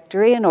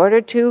trajectory in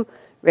order to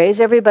raise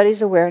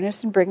everybody's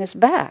awareness and bring us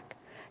back.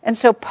 And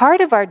so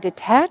part of our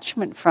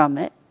detachment from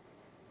it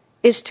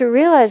is to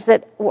realize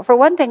that, for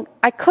one thing,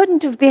 I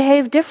couldn't have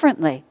behaved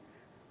differently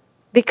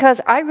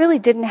because I really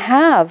didn't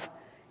have,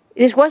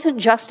 it wasn't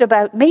just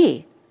about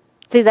me.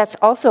 See, that's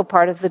also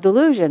part of the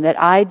delusion, that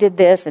I did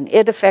this and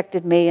it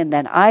affected me and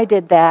then I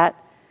did that.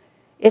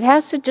 It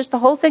has to the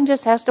whole thing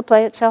just has to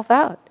play itself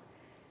out.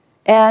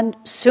 And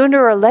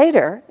sooner or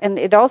later, and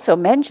it also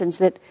mentions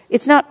that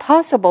it's not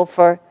possible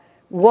for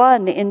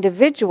one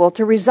individual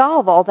to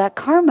resolve all that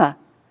karma.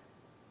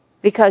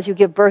 Because you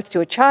give birth to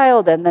a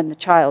child and then the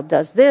child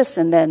does this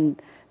and then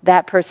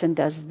that person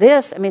does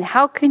this.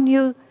 How can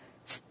you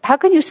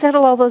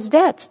settle all those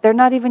debts? They're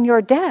not even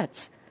your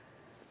debts.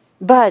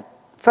 But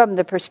from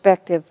the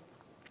perspective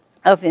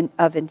of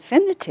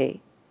infinity,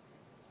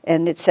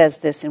 and it says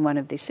this in one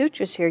of these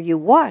sutras here, you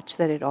watch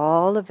that it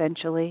all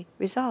eventually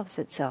resolves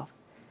itself.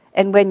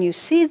 And when you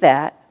see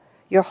that,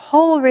 your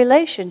whole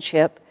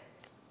relationship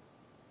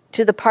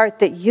to the part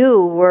that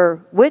you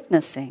were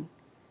witnessing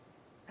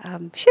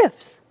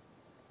shifts.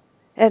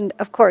 And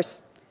of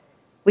course,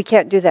 we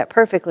can't do that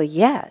perfectly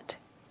yet,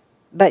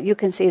 but you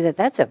can see that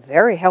that's a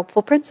very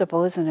helpful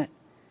principle, isn't it?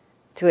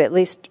 To at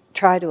least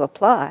try to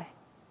apply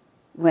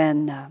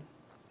when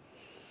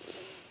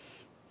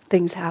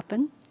things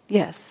happen.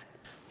 Yes.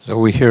 So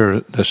we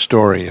hear the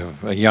story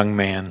of a young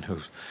man who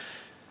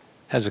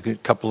has a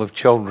couple of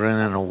children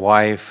and a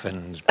wife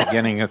and is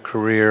beginning a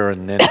career,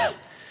 and then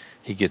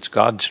he gets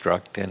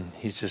God-struck and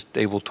he's just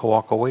able to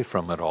walk away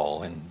from it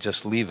all and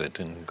just leave it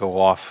and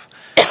go off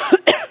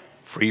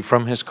free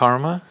from his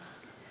karma?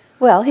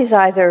 Well, he's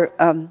either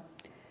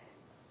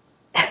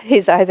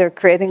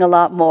creating a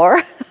lot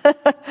more,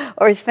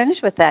 or he's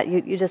finished with that.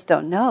 You just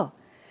don't know.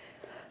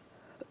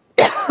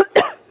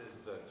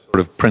 Sort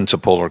of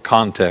principle or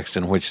context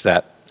in which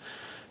that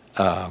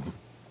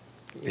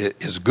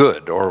is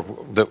good, or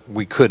that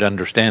we could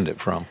understand it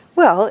from.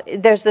 Well,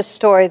 there's the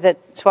story that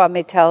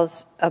Swami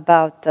tells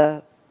about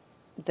the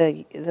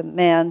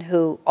man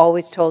who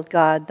always told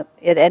God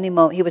at any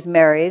moment. He was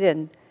married,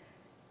 and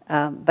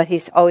but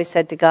he always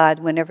said to God,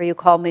 "Whenever you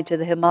call me to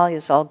the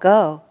Himalayas, I'll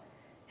go."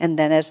 And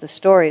then, as the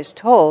story is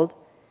told,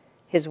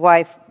 his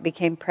wife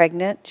became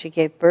pregnant. She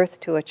gave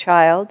birth to a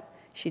child.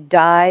 She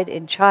died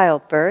in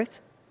childbirth.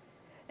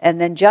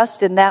 And then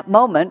just in that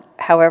moment,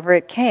 however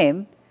it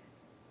came,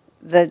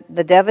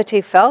 the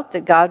devotee felt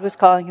that God was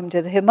calling him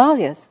to the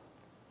Himalayas.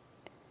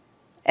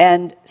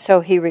 And so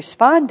he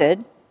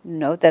responded,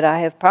 that I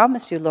have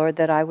promised you, Lord,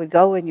 that I would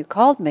go when you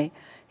called me.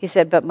 He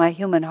said, but my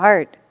human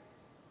heart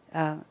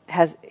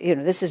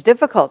this is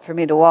difficult for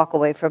me to walk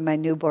away from my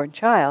newborn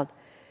child.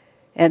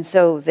 And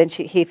so then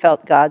he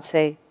felt God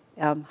say,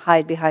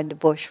 hide behind a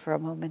bush for a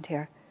moment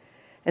here.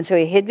 And so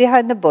he hid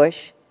behind the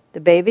bush. The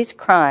baby's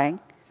crying,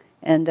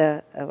 and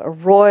a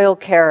royal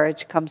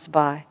carriage comes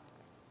by.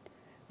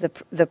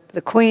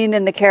 The queen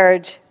in the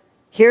carriage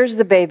hears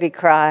the baby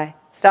cry,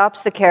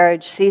 stops the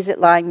carriage, sees it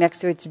lying next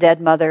to its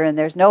dead mother, and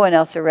there's no one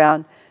else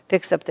around,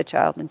 picks up the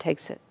child and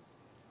takes it.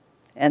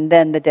 And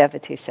then the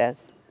devotee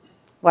says,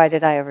 why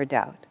did I ever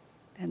doubt?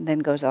 And then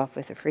goes off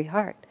with a free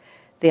heart.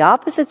 The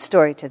opposite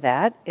story to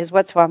that is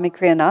what Swami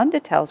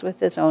Kriyananda tells with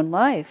his own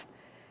life,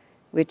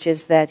 which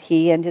is that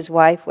he and his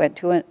wife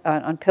went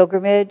on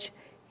pilgrimage.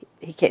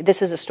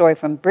 This is a story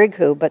from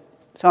Brighu, but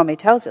Swami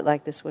tells it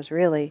like this was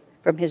really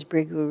from his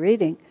Brighu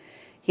reading.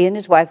 He and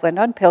his wife went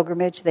on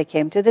pilgrimage. They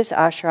came to this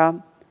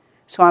ashram.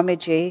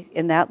 Swamiji,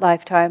 in that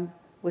lifetime,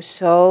 was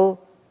so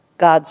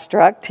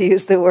God-struck, to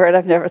use the word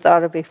I've never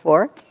thought of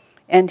before,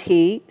 and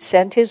he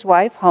sent his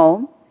wife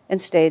home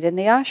and stayed in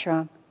the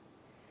ashram.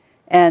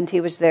 And he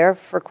was there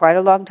for quite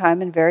a long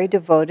time and very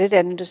devoted.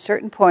 And at a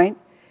certain point,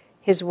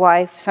 his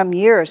wife, some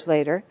years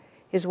later,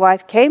 his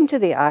wife came to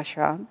the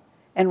ashram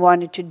and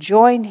wanted to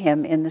join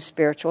him in the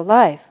spiritual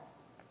life.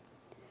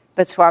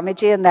 But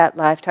Swamiji in that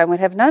lifetime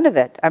would have none of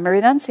it. I'm a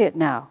renunciate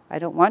now. I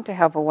don't want to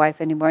have a wife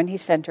anymore. And he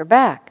sent her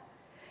back.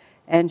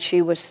 And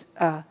she was,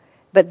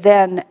 but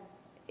then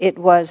it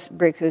was,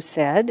 Brighu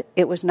said,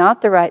 it was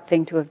not the right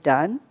thing to have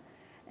done.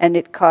 And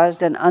it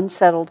caused an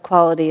unsettled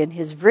quality in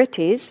his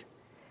vrittis,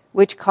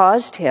 which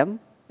caused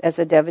him, as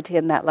a devotee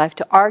in that life,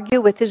 to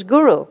argue with his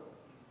guru.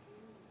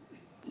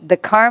 The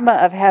karma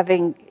of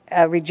having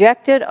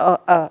rejected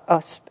a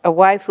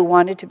wife who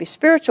wanted to be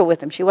spiritual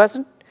with him. She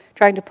wasn't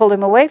trying to pull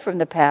him away from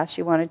the path.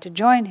 She wanted to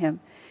join him.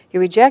 He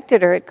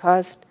rejected her. It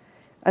caused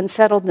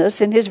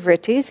unsettledness in his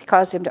vrittis. It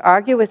caused him to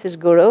argue with his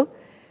guru.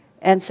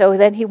 And so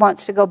then he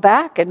wants to go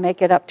back and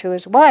make it up to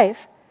his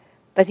wife.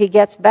 But he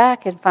gets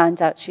back and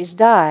finds out she's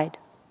died.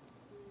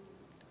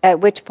 At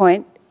which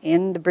point,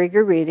 in the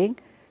Brighu reading,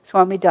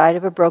 Swami died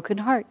of a broken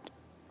heart.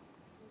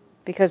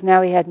 Because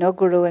now he had no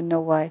guru and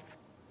no wife.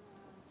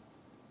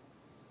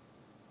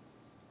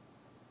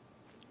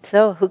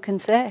 So, who can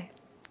say?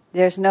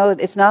 It's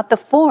not the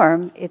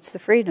form, it's the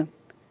freedom.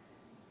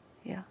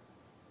 Yeah.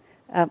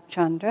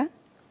 Chandra?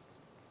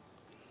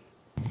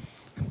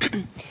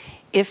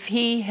 If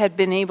he had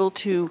been able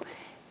to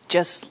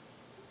just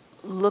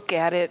look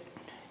at it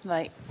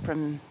like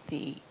from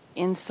the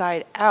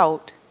inside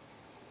out,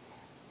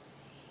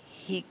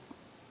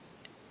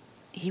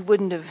 he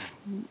wouldn't have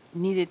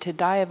needed to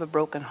die of a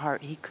broken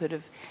heart. He could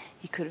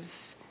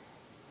have.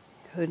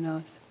 Who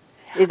knows?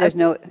 There's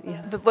no.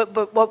 Yeah.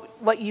 But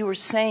what you were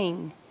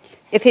saying.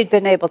 If he'd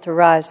been able to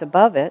rise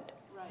above it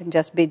and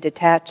just be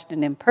detached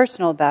and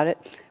impersonal about it,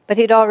 but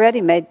he'd already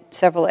made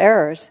several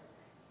errors,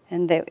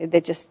 and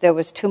there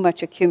was too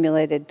much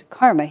accumulated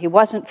karma. He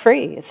wasn't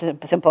free. It's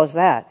simple as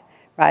that.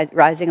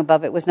 Rising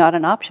above it was not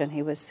an option.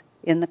 He was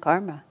in the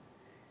karma.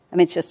 I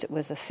mean, it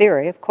was a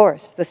theory, of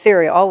course. The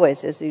theory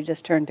always is you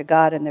just turn to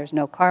God and there's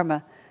no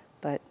karma,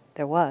 but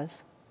there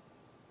was.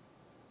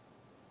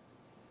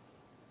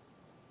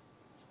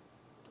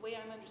 The way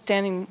I'm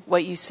understanding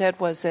what you said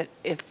was that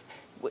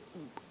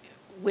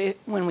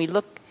when we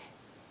look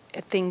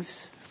at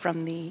things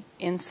from the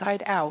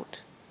inside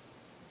out,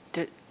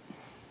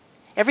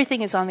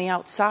 everything is on the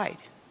outside.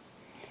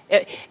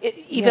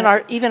 Even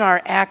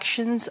our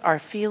actions, our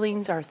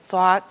feelings, our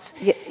thoughts.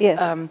 Yes,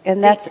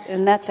 and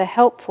that's a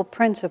helpful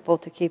principle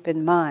to keep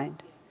in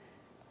mind.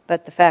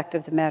 But the fact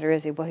of the matter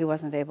is, he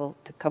wasn't able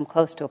to come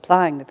close to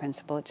applying the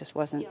principle. It just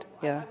wasn't.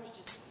 I was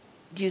just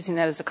using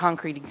that as a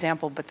concrete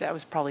example, but that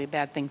was probably a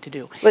bad thing to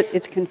do. But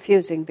it's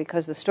confusing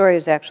because the story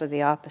is actually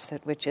the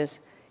opposite, which is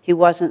he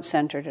wasn't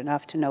centered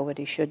enough to know what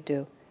he should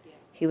do.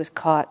 He was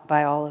caught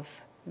by all of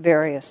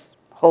a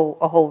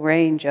whole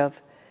range of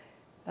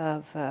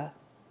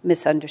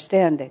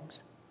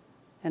misunderstandings,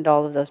 and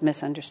all of those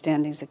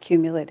misunderstandings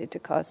accumulated to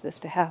cause this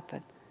to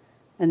happen.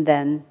 And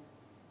then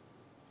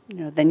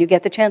you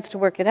get the chance to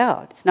work it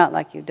out. It's not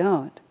like you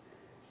don't.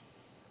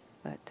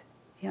 But,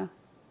 yeah.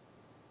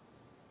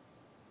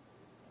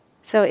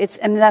 So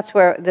and that's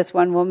where this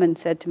one woman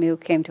said to me, who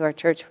came to our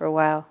church for a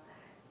while,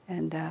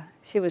 and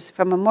she was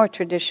from a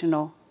much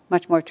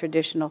more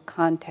traditional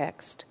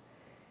context,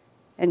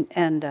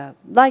 and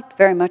liked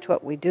very much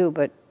what we do,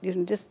 but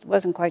just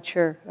wasn't quite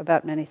sure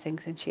about many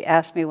things. And she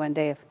asked me one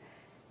day if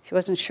she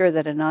wasn't sure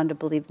that Ananda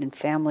believed in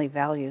family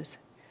values,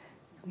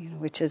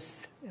 which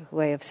is a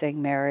way of saying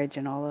marriage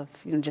and all of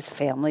just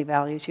family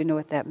values. You know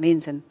what that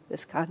means in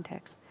this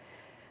context.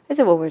 I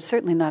said, well, we're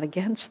certainly not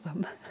against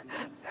them.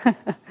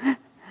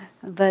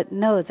 But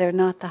no, they're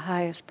not the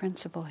highest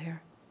principle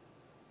here.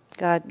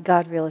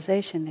 God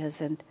realization is,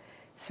 and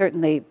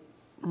certainly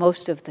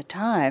most of the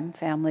time,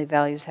 family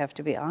values have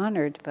to be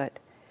honored, but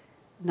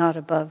not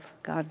above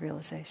God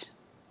realization.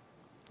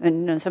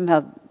 And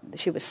somehow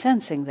she was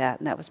sensing that,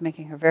 and that was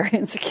making her very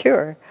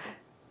insecure,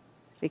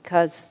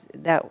 because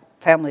that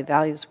family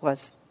values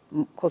was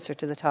closer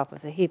to the top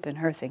of the heap in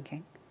her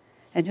thinking.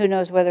 And who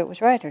knows whether it was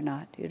right or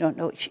not? You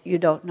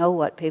don't know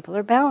what people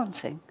are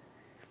balancing.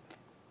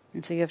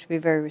 And so you have to be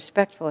very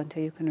respectful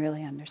until you can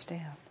really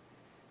understand.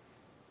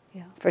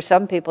 Yeah. For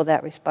some people,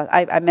 that response...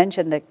 I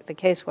mentioned the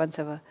case once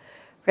of a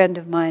friend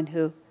of mine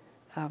who...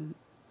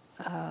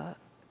 a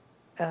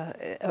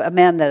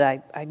man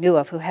that I knew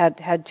of who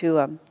had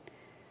to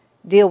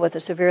deal with a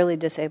severely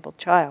disabled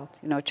child.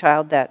 A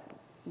child that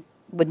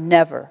would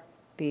never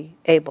be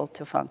able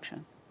to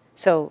function.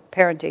 So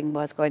parenting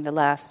was going to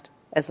last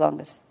as long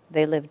as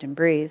they lived and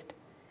breathed.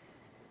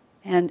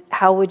 And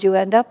how would you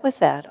end up with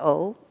that?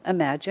 Oh,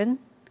 imagine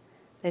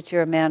that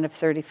you're a man of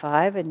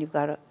 35 and you've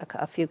got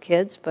a few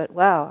kids, but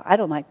wow, I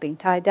don't like being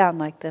tied down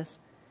like this.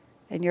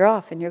 And you're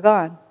off and you're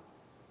gone.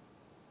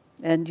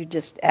 And you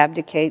just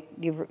abdicate,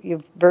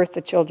 you've birthed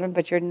the children,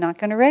 but you're not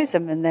going to raise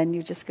them, and then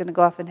you're just going to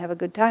go off and have a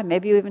good time.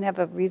 Maybe you even have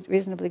a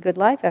reasonably good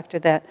life after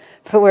that.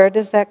 But where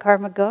does that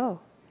karma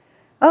go?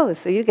 Oh,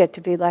 so you get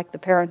to be like the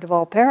parent of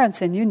all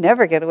parents, and you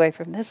never get away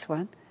from this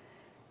one.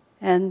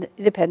 And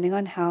depending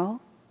on how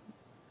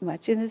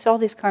much, and it's all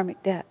these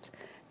karmic debts.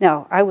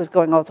 Now, I was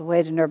going all the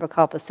way to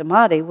Nirvikalpa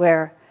Samadhi,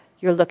 where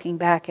you're looking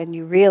back and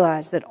you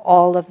realize that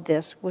all of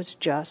this was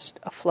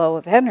just a flow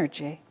of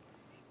energy,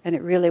 and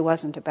it really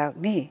wasn't about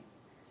me.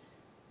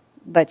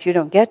 But you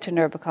don't get to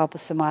Nirvikalpa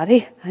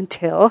Samadhi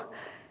until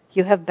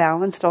you have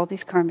balanced all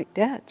these karmic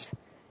debts.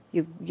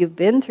 You've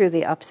been through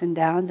the ups and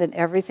downs, and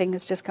everything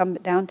has just come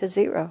down to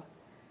zero.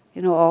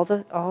 All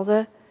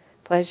the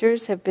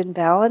pleasures have been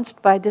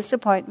balanced by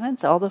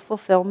disappointments, all the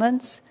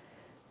fulfillments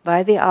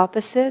by the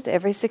opposite,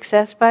 every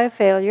success by a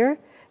failure.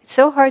 It's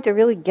so hard to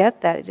really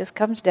get that. It just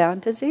comes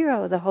down to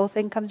zero. The whole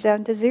thing comes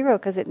down to zero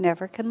because it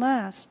never can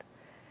last.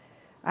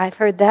 I've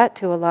heard that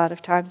too a lot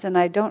of times, and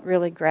I don't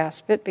really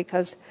grasp it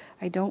because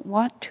I don't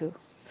want to.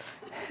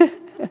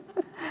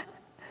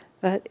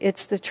 But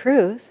it's the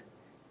truth,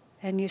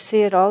 and you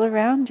see it all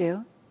around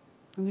you,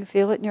 and you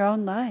feel it in your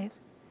own life.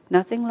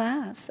 Nothing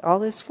lasts.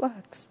 All is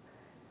flux.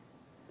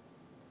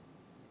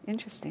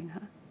 Interesting,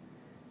 huh?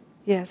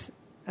 Yes.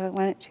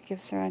 Why don't you give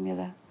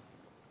Saranya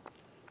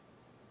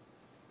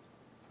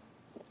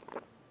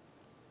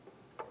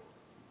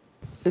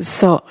that?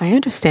 So I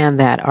understand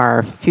that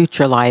our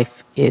future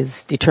life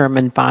is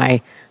determined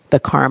by the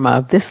karma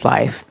of this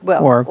life,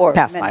 or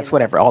past lives,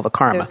 whatever, all the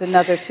karma. There's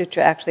another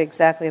sutra actually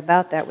exactly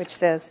about that, which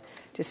says,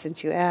 just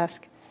since you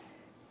ask,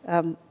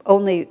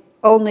 only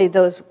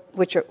those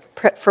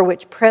for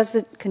which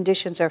present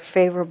conditions are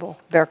favorable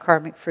bear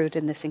karmic fruit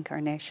in this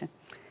incarnation.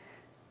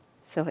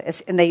 So,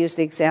 and they use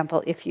the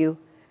example, if you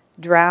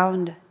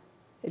drowned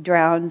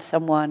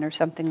someone or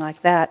something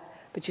like that,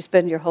 but you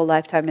spend your whole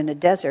lifetime in a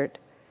desert,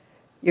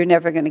 you're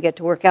never going to get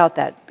to work out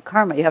that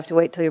karma. You have to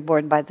wait till you're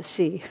born by the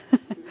sea.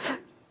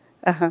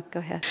 Go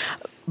ahead.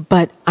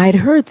 But I'd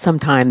heard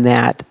sometime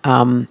that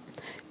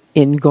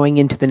in going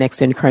into the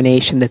next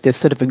incarnation, that there's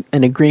sort of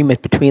an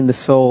agreement between the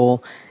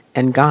soul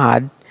and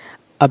God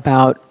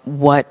about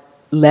what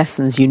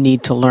lessons you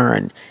need to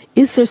learn.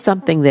 Is there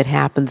something that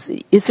happens?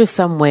 Is there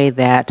some way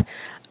that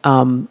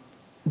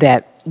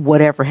that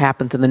whatever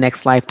happens in the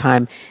next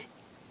lifetime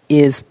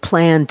is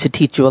planned to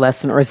teach you a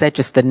lesson, or is that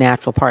just the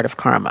natural part of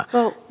karma?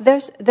 Well,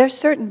 there's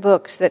certain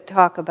books that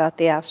talk about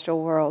the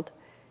astral world.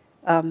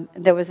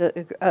 There was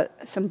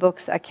some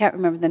books, I can't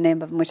remember the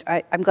name of them, which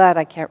I'm glad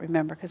I can't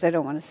remember because I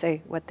don't want to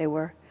say what they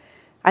were.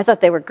 I thought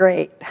they were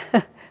great.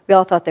 We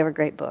all thought they were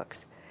great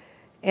books.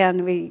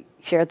 And we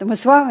shared them with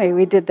Swami.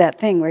 We did that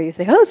thing where you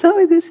say, oh,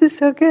 Swami, this is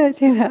so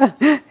good,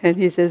 And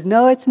he says,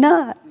 no, it's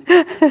not.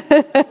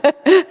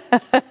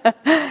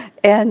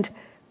 And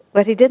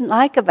what he didn't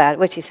like about it,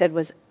 which he said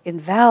was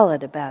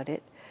invalid about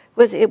it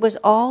was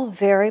all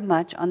very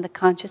much on the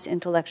conscious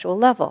intellectual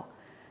level.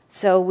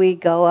 So we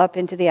go up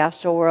into the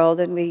astral world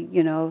and we,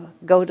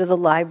 go to the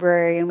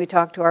library and we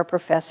talk to our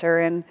professor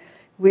and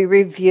we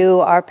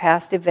review our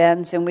past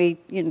events and we,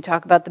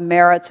 talk about the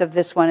merits of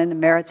this one and the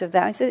merits of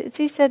that.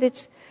 He said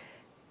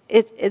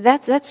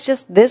that's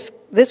just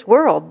this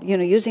world,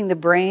 using the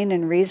brain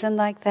and reason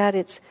like that.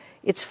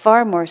 It's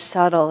far more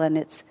subtle and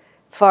it's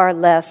far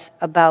less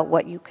about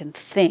what you can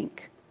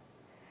think.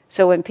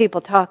 So when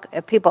people talk,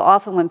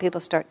 when people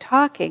start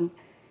talking,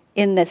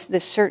 in this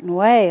certain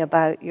way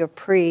about your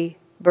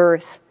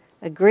pre-birth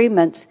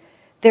agreements,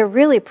 they're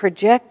really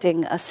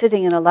projecting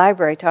sitting in a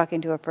library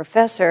talking to a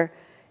professor,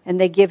 and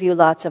they give you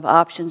lots of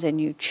options and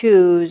you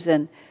choose,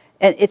 and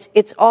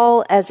it's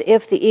all as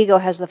if the ego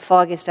has the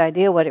foggiest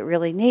idea what it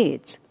really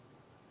needs.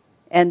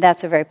 And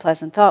that's a very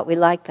pleasant thought. We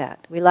like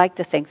that. We like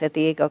to think that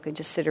the ego can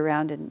just sit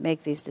around and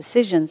make these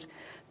decisions.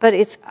 But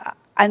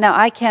now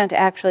I can't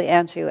actually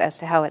answer you as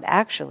to how it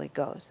actually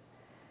goes.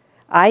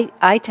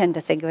 I tend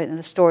to think of it in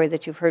the story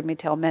that you've heard me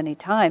tell many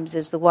times,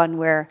 is the one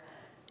where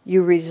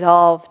you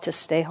resolve to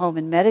stay home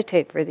and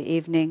meditate for the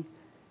evening,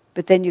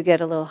 but then you get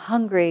a little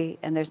hungry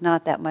and there's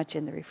not that much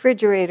in the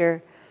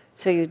refrigerator,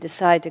 so you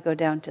decide to go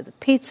down to the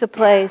pizza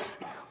place,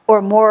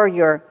 or more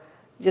you're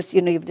just,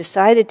 you've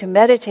decided to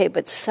meditate,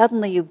 but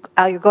suddenly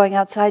you're going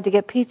outside to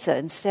get pizza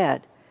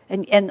instead.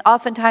 And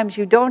oftentimes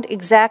you don't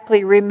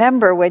exactly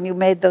remember when you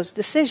made those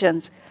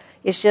decisions.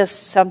 It's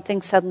just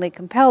something suddenly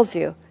compels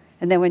you.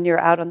 And then when you're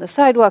out on the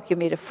sidewalk, you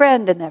meet a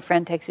friend, and that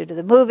friend takes you to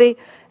the movie,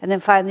 and then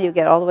finally you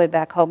get all the way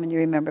back home and you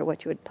remember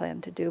what you had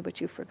planned to do, but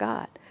you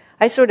forgot.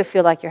 I sort of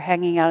feel like you're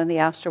hanging out in the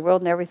astral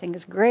world and everything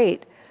is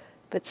great,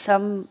 but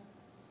something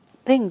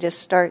just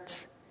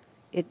starts,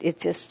 it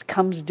just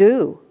comes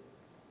due.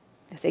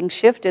 Things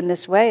shift in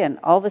this way, and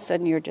all of a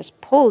sudden you're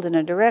just pulled in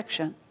a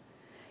direction.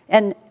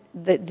 And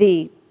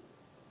the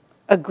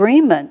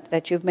agreement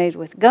that you've made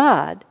with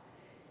God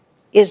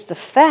is the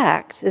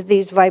fact that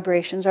these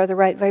vibrations are the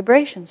right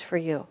vibrations for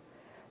you.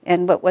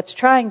 And what's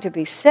trying to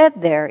be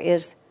said there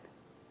is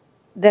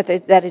that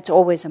it's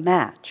always a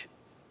match.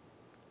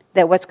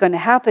 That what's going to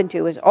happen to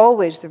you is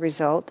always the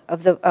result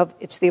of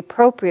it's the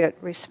appropriate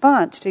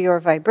response to your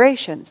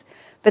vibrations,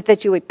 but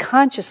that you would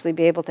consciously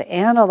be able to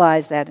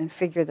analyze that and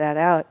figure that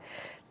out.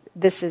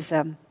 This is,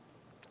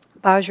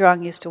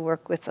 Bajrang used to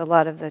work with a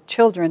lot of the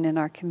children in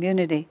our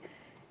community,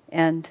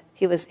 and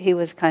he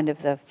was kind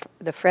of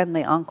the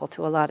friendly uncle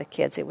to a lot of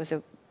kids.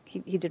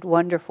 He did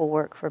wonderful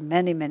work for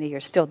many, many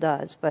years, still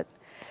does, but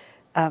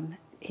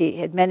he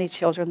had many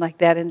children like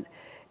that, and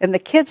the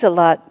kids a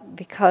lot,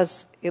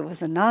 because it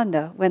was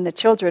Ananda, when the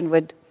children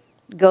would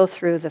go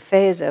through the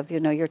phase of,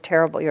 you're a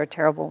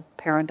terrible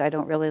parent, I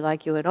don't really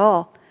like you at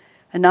all,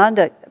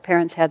 Ananda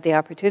parents had the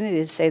opportunity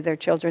to say to their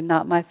children,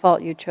 not my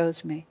fault, you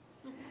chose me.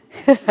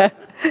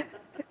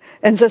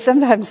 And so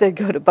sometimes they'd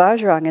go to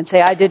Bajrang and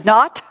say, I did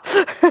not.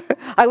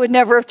 I would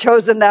never have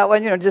chosen that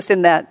one, just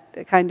in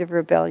that kind of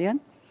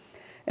rebellion.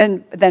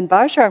 And then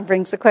Bajrang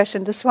brings the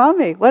question to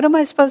Swami, what am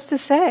I supposed to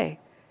say?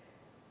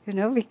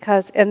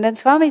 And then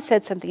Swami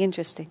said something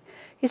interesting.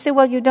 He said,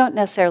 well, you don't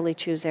necessarily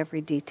choose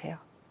every detail.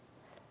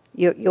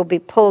 You'll be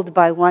pulled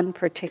by one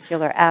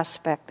particular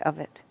aspect of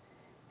it,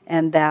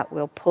 and that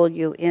will pull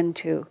you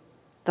into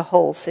the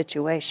whole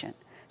situation.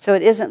 So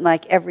it isn't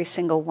like every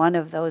single one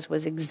of those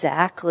was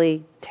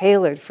exactly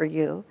tailored for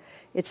you.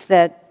 It's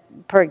that,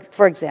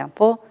 for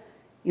example,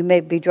 you may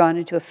be drawn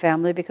into a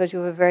family because you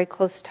have a very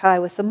close tie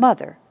with the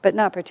mother, but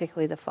not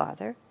particularly the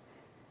father.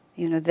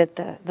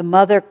 That the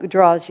mother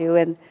draws you,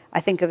 and I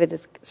think of it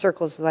as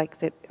circles like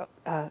that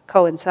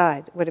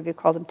coincide. What have you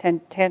called them?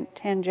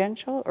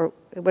 Tangential, or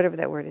whatever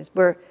that word is.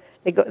 Where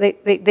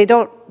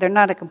they're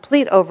not a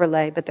complete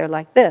overlay, but they're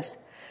like this.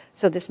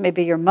 So this may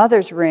be your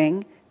mother's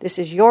ring. This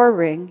is your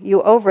ring.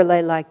 You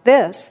overlay like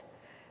this,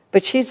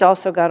 but she's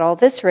also got all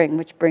this ring,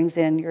 which brings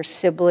in your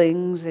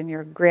siblings and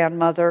your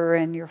grandmother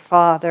and your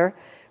father,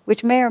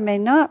 which may or may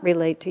not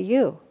relate to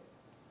you.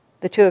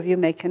 The two of you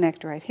may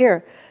connect right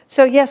here.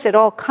 So yes, it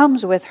all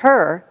comes with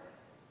her,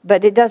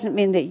 but it doesn't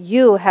mean that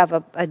you have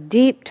a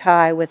deep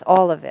tie with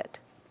all of it.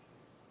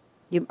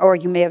 Or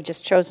you may have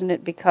just chosen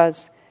it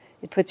because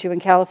it puts you in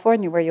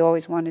California where you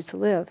always wanted to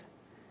live.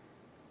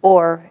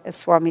 Or, as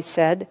Swami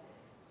said,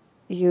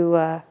 you're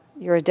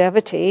a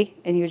devotee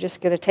and you're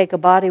just going to take a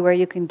body where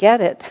you can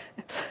get it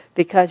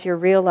because your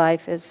real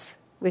life is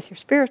with your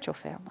spiritual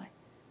family.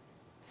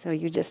 So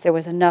there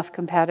was enough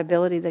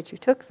compatibility that you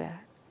took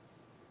that.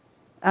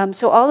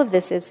 So all of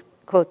this is,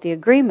 quote, the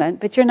agreement,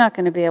 but you're not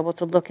going to be able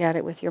to look at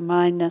it with your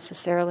mind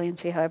necessarily and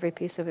see how every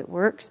piece of it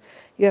works.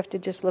 You have to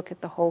just look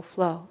at the whole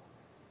flow.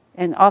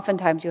 And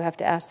oftentimes you have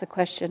to ask the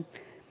question,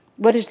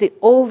 what is the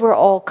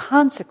overall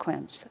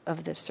consequence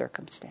of this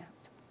circumstance?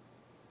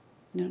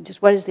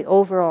 Just what is the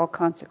overall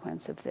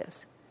consequence of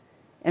this?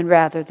 And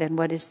rather than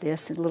what is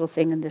this and little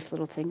thing and this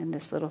little thing and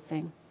this little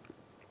thing.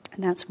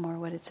 And that's more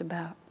what it's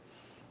about.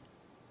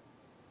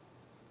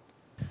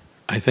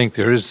 I think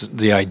there is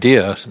the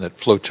idea that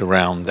floats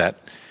around that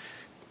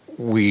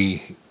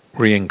we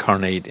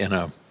reincarnate in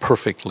a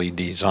perfectly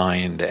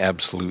designed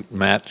absolute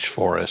match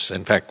for us.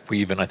 In fact,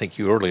 I think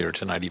you earlier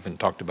tonight even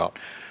talked about,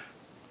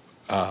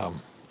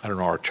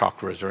 our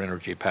chakras or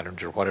energy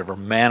patterns or whatever,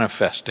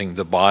 manifesting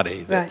the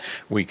body that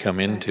we come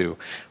into.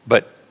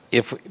 But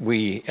if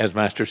we, as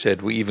Master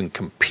said, we even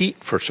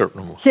compete for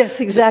certain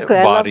bodies I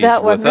love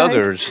that one, with right?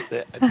 others,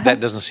 that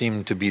doesn't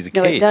seem to be the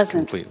case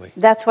completely.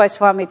 That's why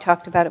Swami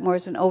talked about it more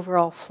as an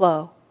overall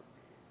flow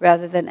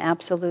rather than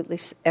absolutely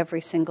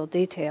every single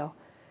detail.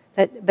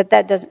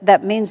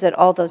 That means that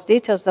all those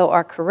details, though,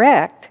 are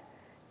correct,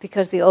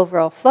 because the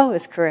overall flow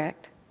is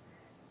correct.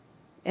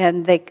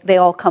 And they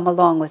all come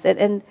along with it.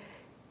 And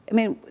I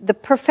mean, the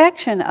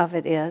perfection of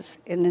it is,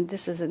 and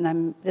this is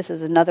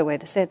another way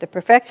to say it, the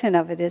perfection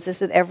of it is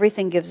that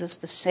everything gives us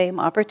the same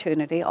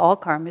opportunity. All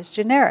karma is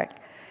generic.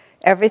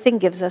 Everything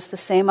gives us the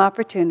same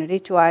opportunity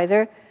to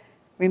either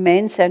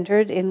remain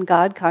centered in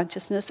God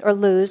consciousness or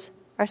lose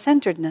our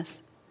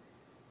centeredness.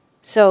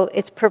 So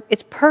it's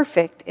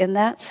perfect in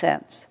that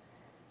sense.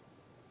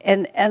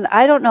 And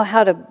I don't know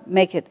how to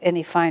make it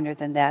any finer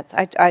than that.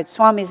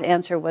 Swami's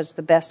answer was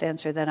the best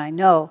answer that I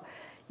know.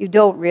 You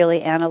don't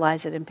really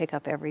analyze it and pick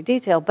up every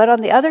detail. But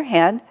on the other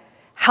hand,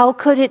 how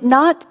could it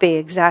not be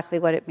exactly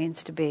what it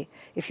means to be?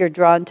 If you're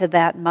drawn to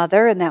that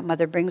mother, and that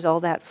mother brings all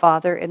that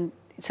father, and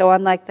so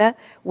on like that,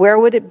 where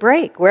would it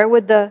break? Where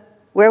would the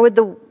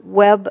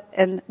web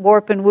and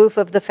warp and woof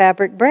of the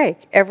fabric break?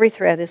 Every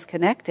thread is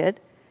connected.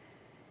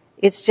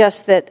 It's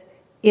just that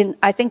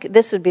I think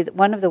this would be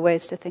one of the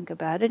ways to think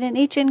about it. In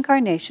each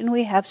incarnation,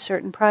 we have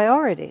certain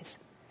priorities.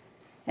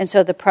 And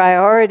so the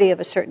priority of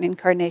a certain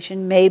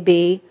incarnation may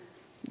be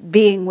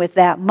being with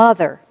that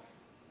mother.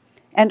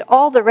 And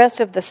all the rest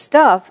of the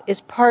stuff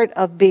is part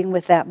of being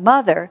with that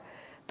mother,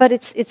 but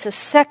it's a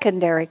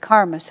secondary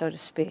karma, so to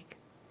speak.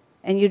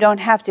 And you don't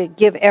have to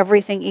give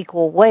everything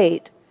equal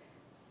weight.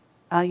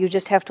 You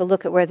just have to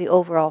look at where the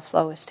overall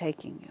flow is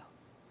taking you.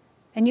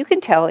 And you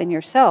can tell in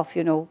yourself,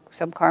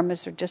 some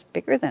karmas are just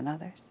bigger than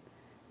others.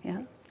 Yeah.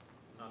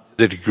 To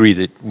the degree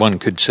that one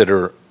could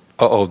consider,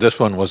 this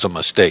one was a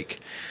mistake.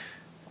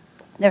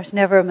 There's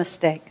never a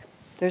mistake.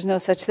 There's no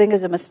such thing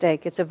as a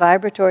mistake. It's a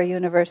vibratory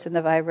universe and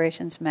the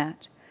vibrations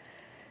match.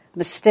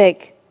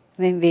 Mistake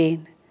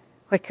mean,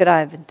 what could I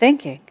have been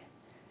thinking?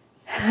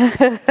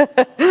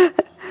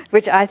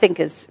 Which I think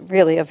is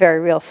really a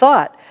very real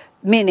thought,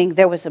 meaning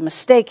there was a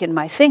mistake in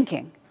my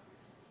thinking.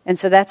 And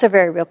so that's a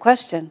very real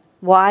question.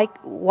 Why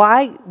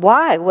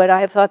would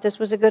I have thought this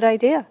was a good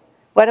idea?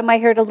 What am I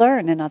here to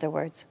learn, in other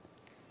words?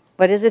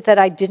 What is it that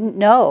I didn't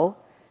know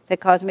that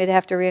caused me to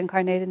have to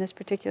reincarnate in this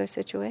particular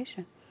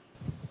situation?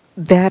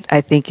 That,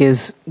 I think,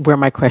 is where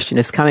my question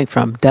is coming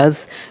from.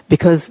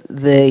 Because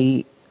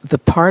the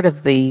part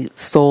of the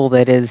soul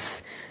that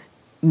is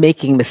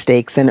making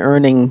mistakes and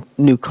earning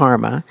new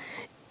karma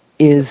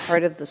is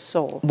part of the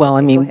soul. Well,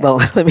 I mean,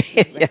 let me.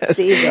 Yes,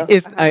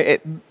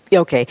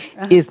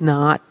 is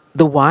not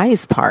the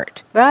wise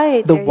part.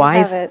 Right. The there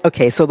wise. You have it.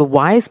 Okay, so the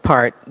wise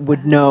part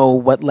would know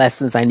what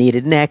lessons I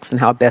needed next and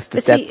how best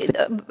to set.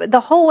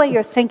 The whole way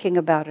you're thinking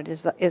about it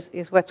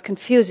is what's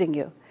confusing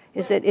you.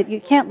 Is that you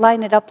can't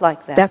line it up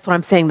like that. That's what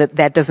I'm saying,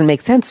 that doesn't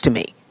make sense to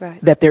me. Right.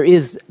 That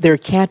there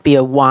can't be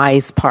a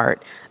wise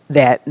part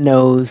that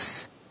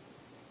knows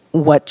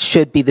what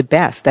should be the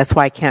best. That's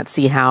why I can't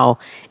see how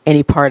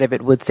any part of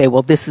it would say,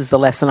 well, this is the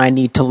lesson I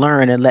need to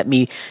learn and let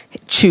me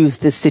choose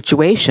this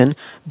situation,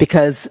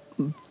 because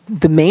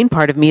the main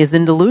part of me is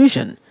in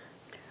delusion.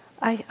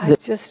 I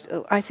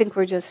think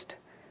we're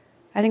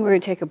going to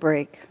take a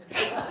break.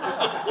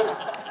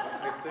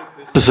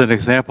 This is an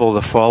example of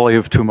the folly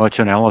of too much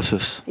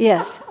analysis.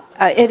 Yes,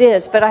 it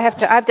is. But I have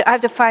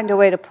to find a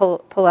way to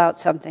pull out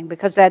something,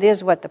 because that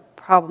is what the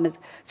problem is.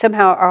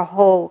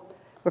 Somehow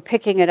we're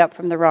picking it up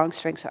from the wrong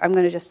string. So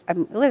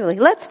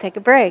let's take a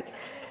break,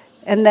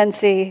 and then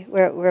see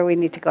where we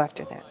need to go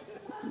after that.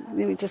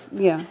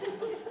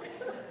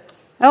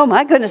 Oh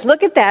my goodness!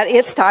 Look at that!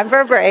 It's time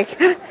for a break.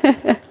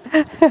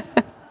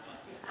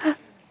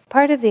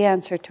 Part of the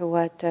answer to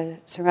what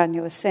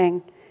Saranya was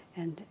saying,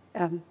 and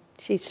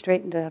she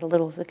straightened out a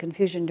little of the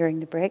confusion during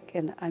the break,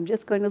 and I'm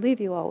just going to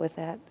leave you all with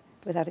that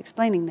without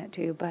explaining that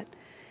to you. But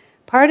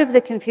part of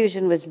the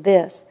confusion was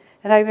this,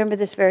 and I remember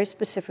this very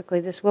specifically.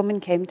 This woman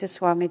came to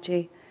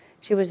Swamiji.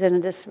 She was in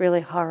this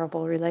really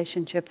horrible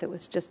relationship that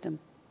was just a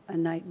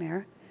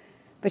nightmare.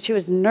 But she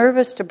was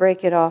nervous to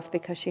break it off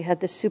because she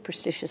had this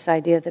superstitious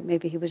idea that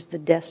maybe he was the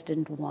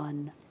destined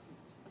one.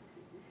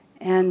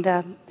 And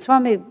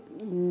Swami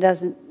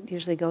doesn't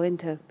usually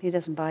he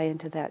doesn't buy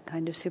into that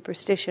kind of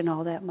superstition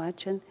all that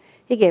much, and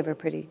he gave her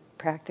pretty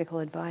practical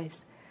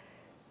advice.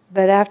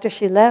 But after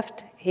she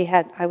left,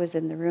 I was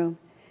in the room,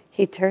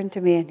 he turned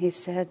to me and he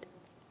said,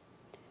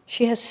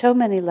 she has so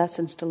many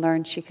lessons to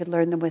learn, she could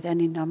learn them with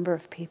any number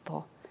of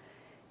people.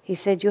 He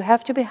said, you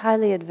have to be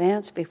highly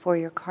advanced before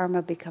your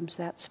karma becomes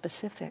that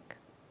specific.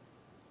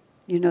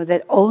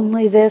 That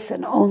only this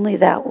and only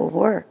that will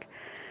work.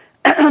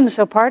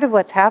 So part of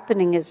what's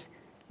happening is,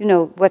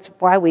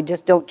 why we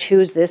just don't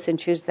choose this and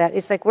choose that.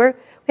 It's like we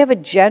have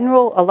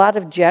a lot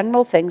of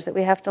general things that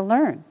we have to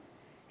learn.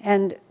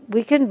 And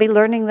we can be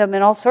learning them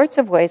in all sorts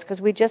of ways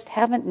because we just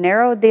haven't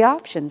narrowed the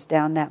options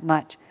down that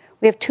much.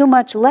 We have too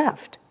much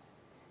left.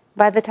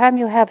 By the time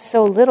you have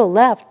so little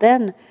left,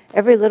 then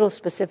every little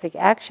specific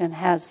action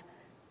there's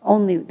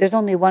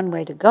only one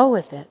way to go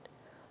with it.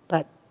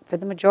 But for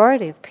the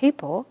majority of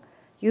people,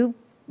 you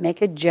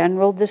make a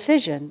general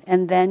decision,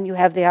 and then you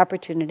have the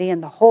opportunity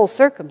in the whole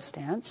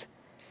circumstance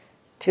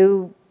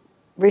to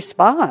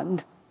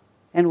respond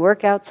and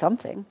work out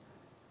something.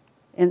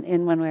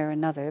 in one way or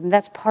another. And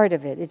that's part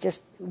of it. It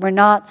just, we're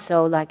not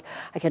so like,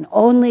 I can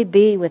only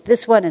be with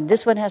this one, and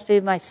this one has to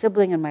be my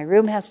sibling, and my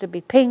room has to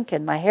be pink,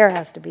 and my hair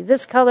has to be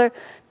this color.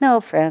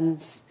 No,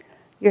 friends,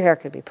 your hair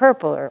could be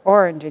purple or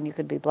orange, and you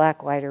could be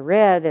black, white, or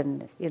red,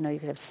 and you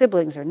could have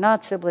siblings or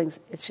not siblings.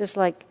 It's just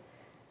like,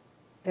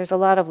 there's a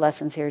lot of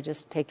lessons here,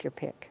 just take your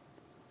pick.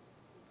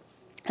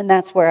 And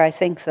that's where I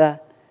think the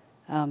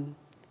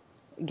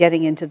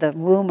getting into the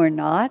womb or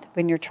not,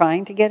 when you're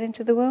trying to get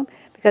into the womb,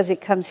 because it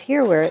comes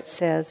here where it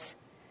says,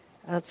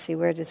 let's see,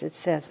 where does it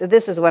say?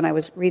 This is when I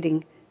was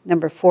reading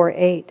number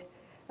 4.8.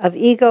 Of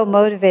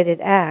ego-motivated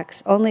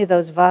acts, only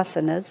those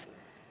vasanas,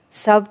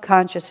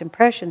 subconscious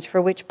impressions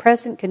for which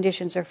present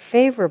conditions are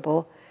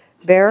favorable,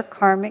 bear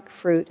karmic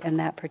fruit in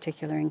that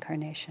particular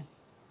incarnation.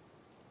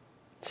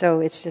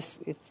 So it's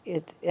just,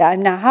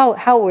 now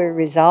how we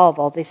resolve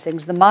all these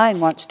things, the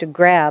mind wants to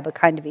grab a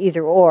kind of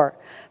either or.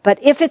 But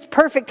if it's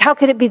perfect, how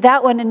could it be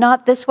that one and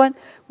not this one?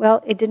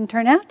 Well, it didn't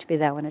turn out to be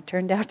that one, it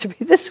turned out to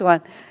be this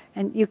one.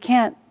 And you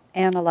can't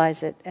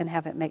analyze it and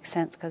have it make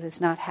sense because it's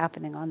not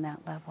happening on that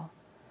level.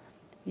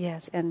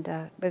 Yes, and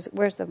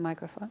where's the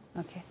microphone?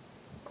 Okay.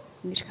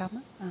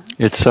 Nishkama?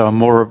 It's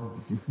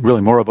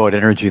really more about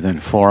energy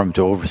than form,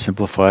 to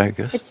oversimplify, I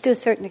guess. It's to a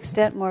certain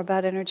extent more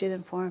about energy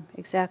than form,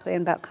 exactly,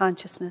 and about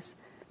consciousness.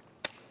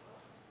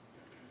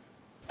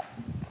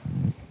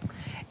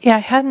 Yeah, I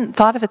hadn't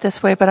thought of it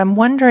this way, but I'm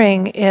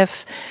wondering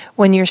if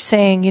when you're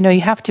saying,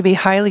 you have to be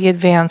highly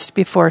advanced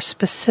before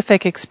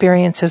specific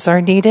experiences are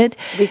needed.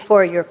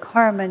 Before your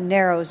karma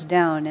narrows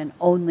down and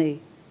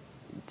only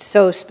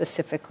so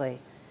specifically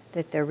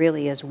that there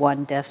really is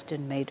one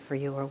destined made for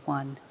you or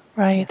one.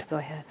 Right. Yes, go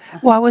ahead.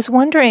 Well, I was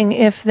wondering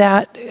if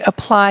that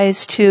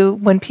applies to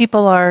when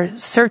people are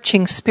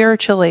searching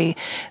spiritually.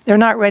 They're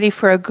not ready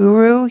for a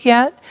guru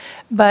yet,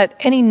 but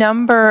any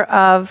number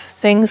of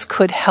things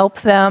could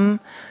help them.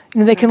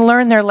 They can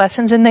learn their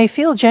lessons and they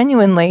feel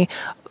genuinely,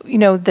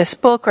 this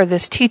book or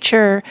this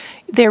teacher,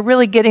 they're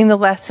really getting the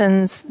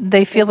lessons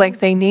they feel like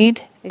they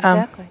need.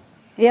 Exactly.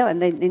 Yeah,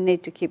 and they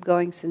need to keep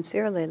going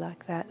sincerely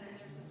like that.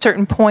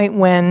 Certain point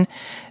when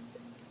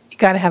you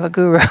got to have a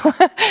guru.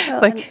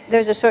 Well,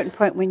 there's a certain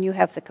point when you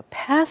have the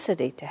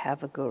capacity to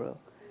have a guru.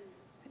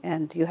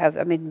 And you have,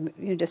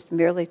 you just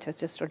merely to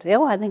just sort of say,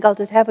 I think I'll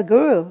just have a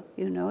guru.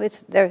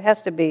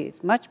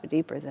 It's much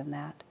deeper than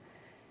that.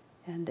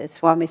 And as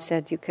Swami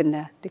said, you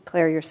can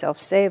declare yourself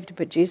saved,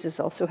 but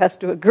Jesus also has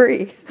to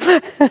agree.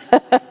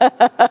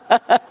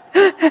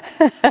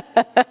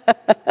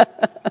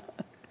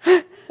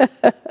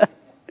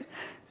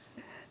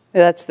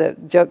 That's the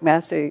joke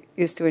Master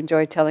used to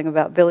enjoy telling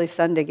about Billy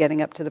Sunday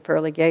getting up to the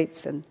pearly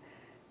gates and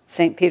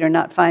St. Peter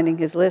not finding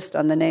his list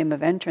on the name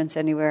of entrance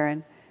anywhere.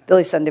 And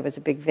Billy Sunday was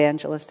a big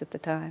evangelist at the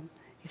time.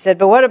 He said,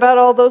 but what about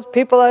all those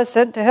people I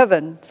sent to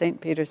heaven?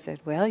 St. Peter said,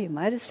 well, you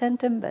might have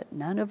sent them, but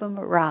none of them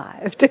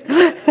arrived.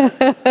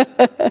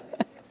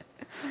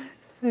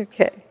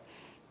 Okay.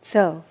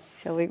 So,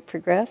 shall we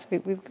progress?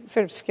 We've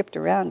sort of skipped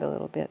around a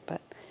little bit.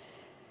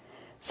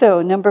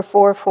 So, number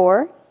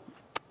 4.4.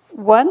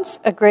 Once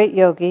a great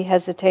yogi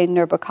has attained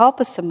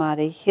Nirvikalpa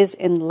Samadhi, his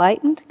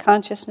enlightened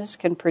consciousness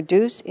can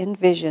produce in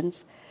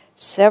visions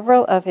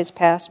several of his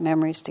past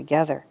memories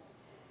together.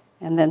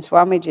 And then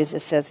Swamiji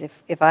says,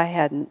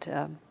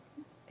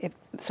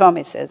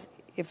 Swami says,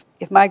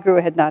 if my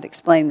guru had not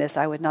explained this,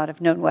 I would not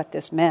have known what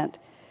this meant.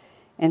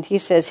 And he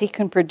says he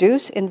can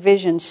produce in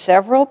vision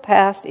several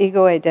past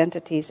ego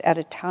identities at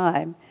a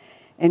time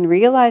and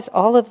realize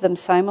all of them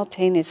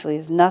simultaneously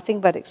as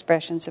nothing but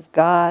expressions of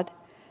God,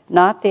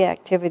 not the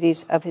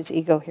activities of his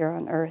ego here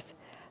on earth.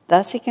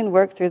 Thus he can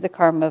work through the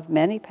karma of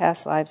many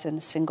past lives in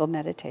a single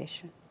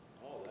meditation.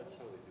 Oh, that's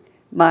how we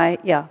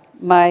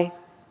do it.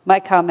 My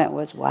comment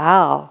was,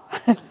 wow.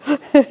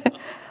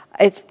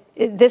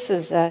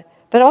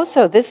 But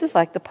also this is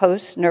like the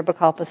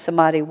post-Nirvikalpa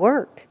Samadhi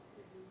work,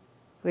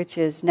 which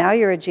is now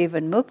you're a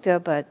Jivan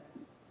Mukta, but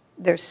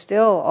there's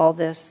still all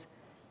this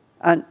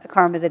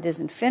karma that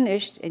isn't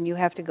finished, and you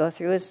have to go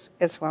through, as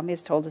Swami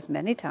has told us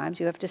many times,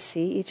 you have to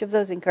see each of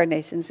those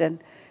incarnations, and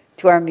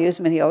to our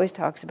amusement, he always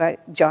talks about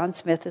John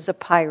Smith as a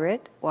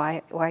pirate,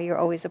 why you're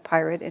always a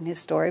pirate in his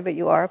story, but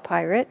you are a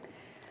pirate,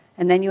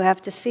 and then you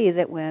have to see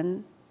that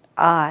when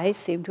I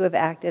seem to have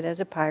acted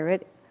as a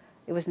pirate,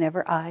 it was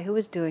never I who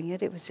was doing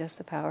it, it was just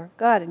the power of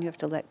God, and you have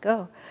to let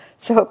go.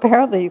 So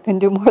apparently you can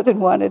do more than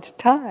one at a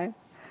time.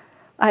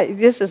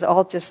 This is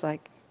all just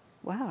like,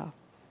 wow,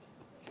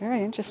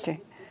 very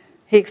interesting.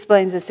 He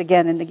explains this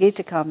again in the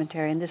Gita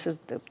commentary, and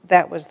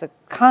that was the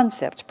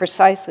concept,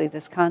 precisely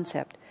this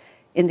concept,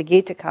 in the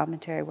Gita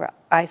commentary where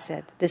I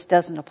said, this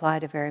doesn't apply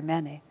to very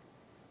many.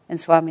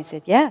 And Swami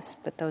said, yes,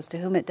 but those to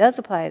whom it does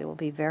apply, it will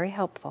be very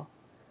helpful.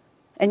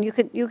 And you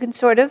can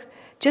sort of,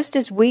 just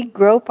as we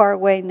grope our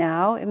way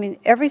now,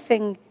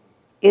 everything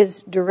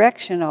is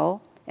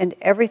directional, and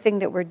everything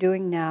that we're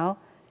doing now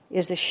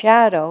is a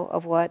shadow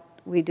of what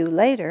we do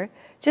later.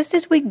 Just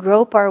as we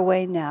grope our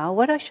way now,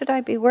 what should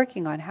I be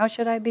working on? How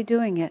should I be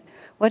doing it?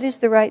 What is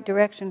the right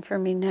direction for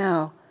me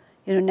now?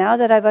 Now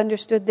that I've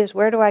understood this,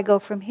 where do I go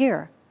from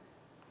here?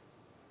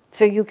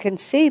 So you can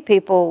see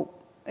people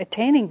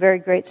attaining very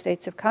great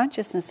states of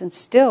consciousness and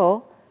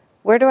still,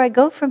 where do I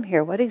go from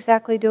here? What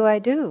exactly do I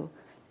do?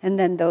 And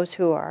then those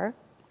who are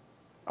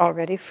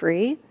already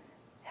free,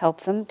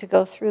 help them to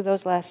go through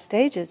those last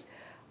stages.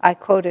 I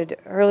quoted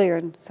earlier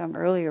in some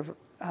earlier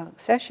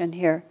session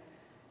here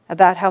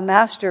about how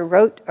Master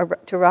wrote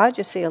to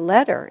Rajasi a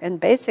letter and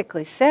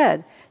basically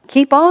said,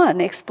 keep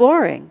on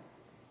exploring.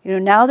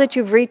 Now that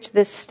you've reached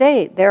this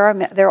state, there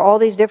are all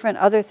these different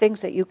other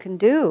things that you can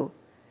do.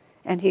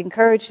 And he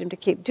encouraged him to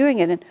keep doing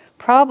it. And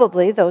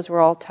probably those were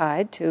all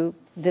tied to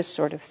this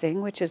sort of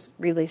thing, which is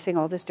releasing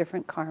all this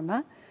different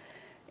karma.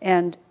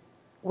 And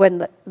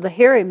when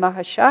Lahiri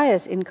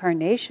Mahashaya's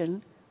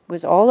incarnation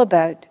was all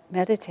about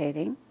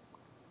meditating,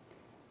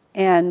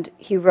 and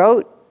he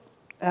wrote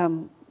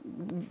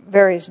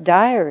various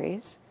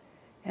diaries,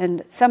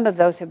 and some of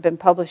those have been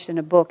published in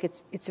a book.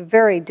 It's a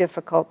very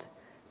difficult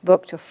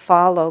book to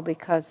follow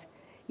because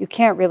you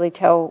can't really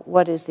tell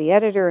what is the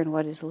editor and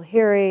what is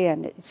Lahiri,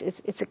 and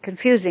it's a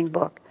confusing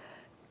book.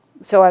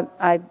 So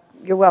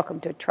you're welcome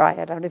to try it.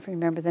 I don't even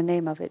remember the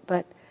name of it.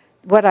 But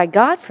what I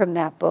got from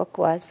that book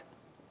was,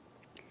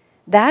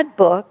 that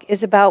book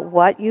is about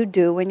what you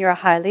do when you're a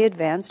highly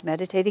advanced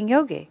meditating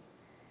yogi.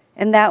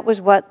 And that was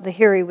what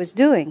Lahiri was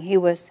doing. He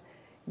was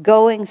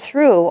going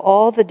through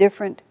all the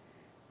different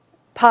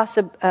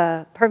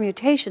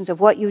permutations of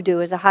what you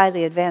do as a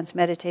highly advanced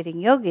meditating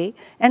yogi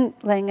and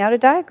laying out a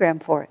diagram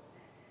for it.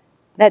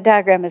 That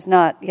diagram has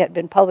not yet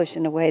been published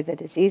in a way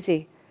that is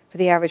easy for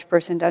the average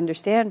person to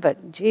understand,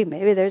 but gee,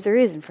 maybe there's a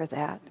reason for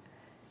that.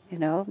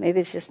 Maybe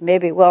it's just,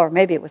 or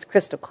maybe it was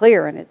crystal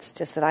clear and it's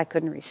just that I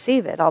couldn't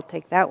receive it. I'll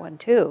take that one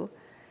too.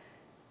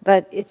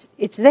 But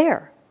it's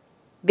there,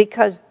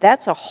 because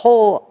that's a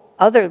whole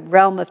other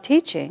realm of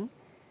teaching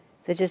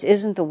that just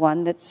isn't the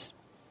one that's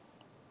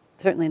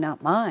certainly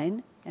not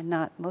mine and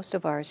not most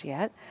of ours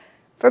yet,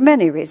 for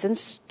many reasons,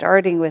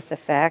 starting with the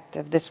fact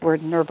of this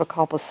word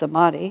nirvikalpa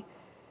samadhi,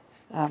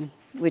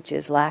 which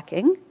is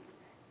lacking.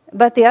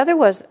 But the other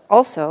was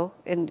also,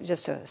 in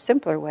just a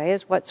simpler way,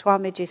 is what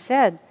Swamiji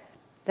said.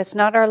 That's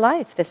not our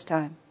life this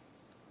time.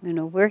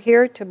 We're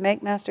here to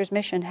make Master's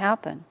mission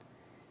happen.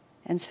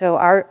 And so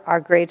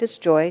our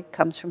greatest joy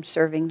comes from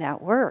serving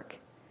that work.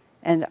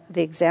 And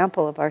the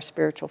example of our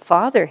spiritual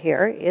father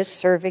here is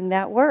serving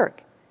that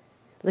work.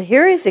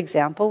 Lahiri's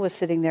example was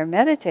sitting there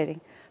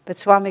meditating, but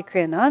Swami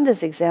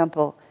Kriyananda's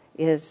example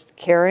is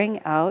carrying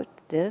out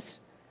this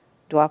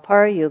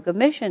Dwapara Yuga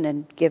mission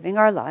and giving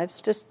our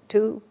lives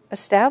to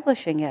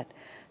establishing it.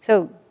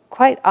 So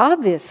quite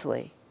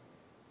obviously,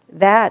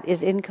 that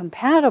is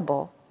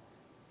incompatible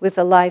with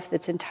a life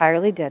that's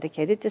entirely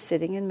dedicated to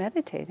sitting and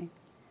meditating.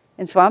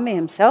 And Swami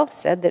himself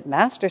said that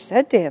Master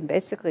said to him,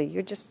 basically,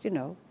 you're just,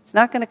 it's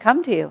not going to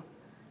come to you.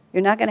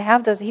 You're not going to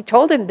have those. He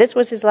told him this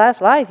was his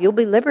last life. You'll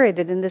be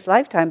liberated in this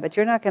lifetime, but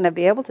you're not going to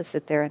be able to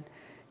sit there and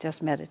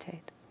just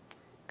meditate,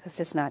 because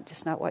it's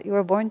just not what you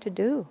were born to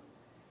do.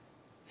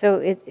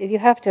 So you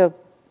have to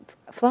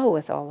flow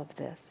with all of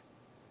this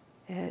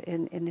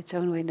in its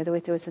own way. In other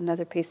words, there was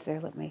another piece there.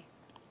 Let me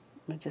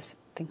just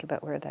think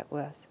about where that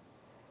was.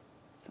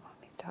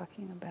 Swami's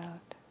talking about.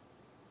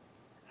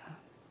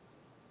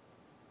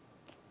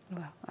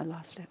 I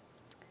lost it.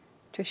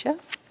 Tricia,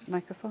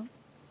 microphone.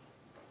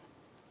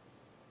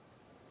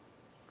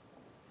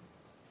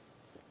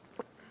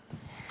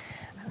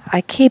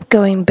 I keep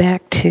going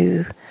back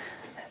to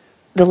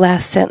the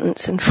last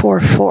sentence in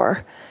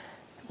 4.4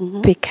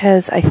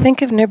 because I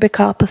think of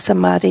Nirvikalpa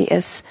Samadhi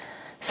as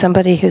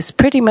somebody who's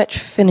pretty much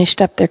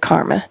finished up their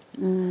karma.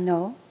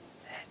 No.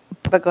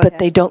 But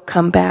they don't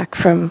come back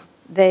from,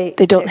 they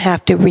don't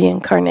have to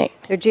reincarnate.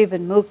 They're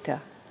Jivan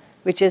Mukta,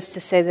 which is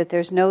to say that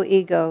there's no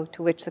ego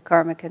to which the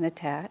karma can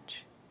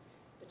attach.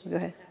 Go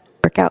ahead.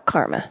 Work out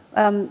karma.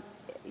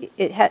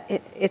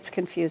 It's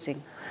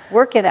confusing.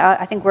 Work it out.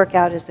 I think work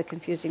out is the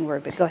confusing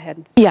word, but go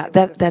ahead. Yeah,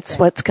 that's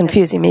what's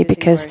confusing me,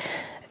 because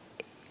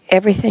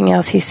everything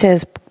else he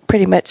says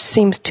pretty much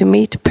seems to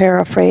me to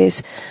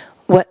paraphrase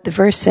what the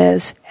verse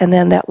says, and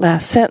then that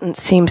last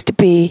sentence seems to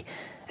be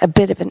a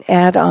bit of an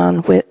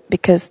add-on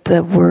because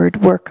the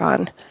word work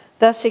on.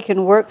 Thus he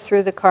can work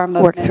through the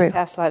karma of many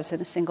past lives in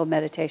a single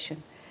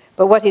meditation.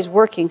 But what he's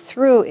working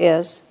through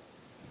is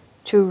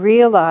to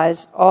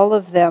realize all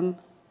of them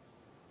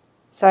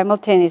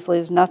simultaneously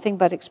is nothing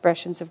but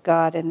expressions of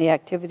God and the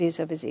activities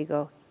of his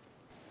ego,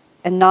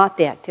 and not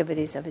the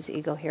activities of his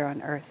ego here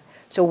on earth.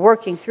 So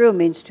working through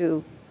means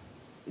to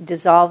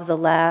dissolve the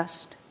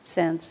last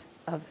sense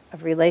of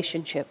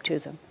relationship to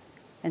them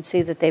and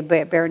see that they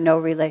bear no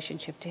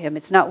relationship to him.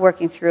 It's not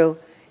working through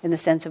in the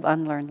sense of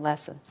unlearned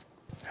lessons.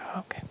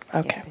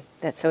 Okay.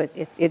 So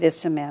it is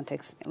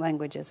semantics.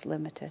 Language is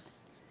limited.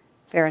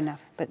 Fair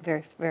enough, but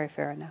very, very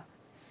fair enough.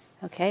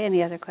 Okay,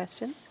 any other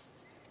questions?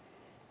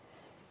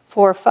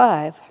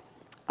 4.5.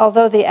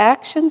 Although the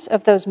actions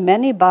of those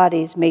many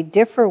bodies may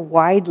differ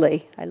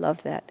widely, I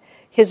love that,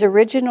 his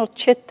original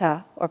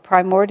chitta, or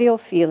primordial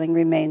feeling,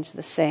 remains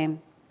the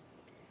same.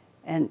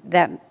 And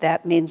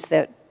that means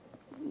that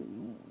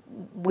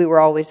we were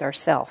always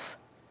ourself.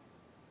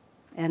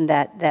 And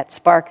that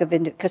spark of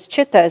because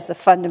chitta is the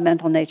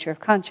fundamental nature of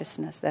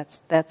consciousness.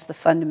 That's the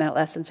fundamental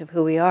essence of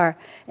who we are,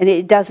 and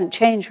it doesn't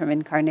change from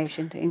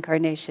incarnation to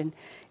incarnation.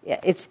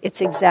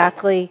 It's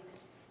exactly,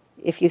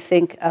 if you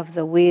think of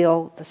the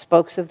wheel, the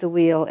spokes of the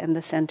wheel, and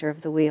the center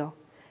of the wheel.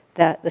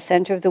 That the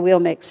center of the wheel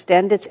may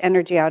extend its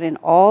energy out in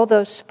all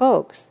those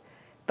spokes,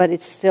 but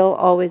it's still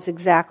always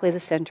exactly the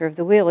center of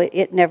the wheel.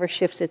 It never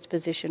shifts its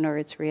position or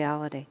its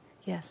reality.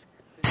 Yes.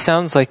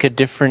 Sounds like a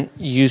different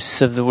use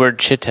of the word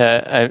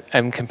chitta.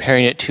 I'm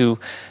comparing it to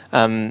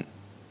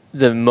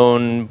the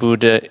Mon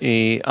Buddha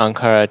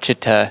Ankara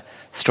Chitta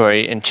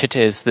story, and chitta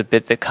is the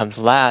bit that comes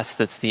last.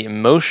 That's the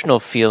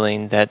emotional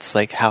feeling. That's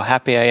like how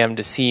happy I am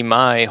to see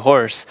my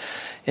horse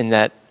in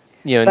that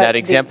in that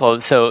example.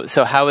 So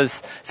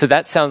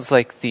that sounds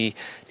like the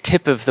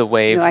tip of the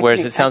wave,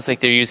 whereas it sounds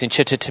like they're using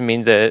chitta to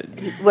mean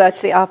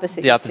it's the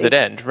opposite. The opposite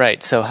end,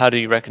 right? So how do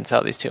you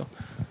reconcile these two?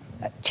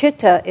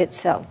 Chitta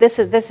itself. This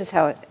is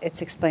how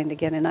it's explained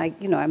again, and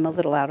I'm a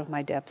little out of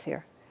my depth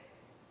here.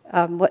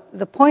 What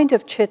the point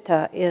of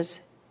chitta is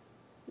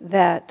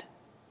that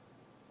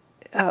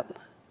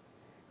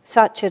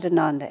Sat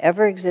Chitananda,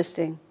 ever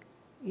existing,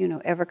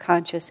 ever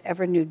conscious,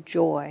 ever new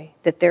joy.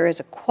 That there is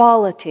a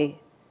quality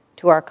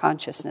to our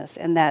consciousness,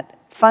 and that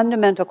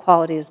fundamental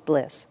quality is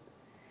bliss.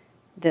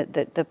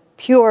 The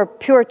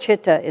pure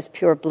chitta is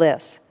pure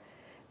bliss,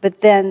 but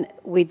then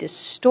we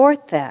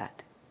distort that.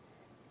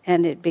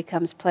 And it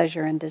becomes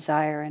pleasure and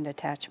desire and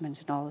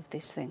attachment and all of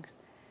these things.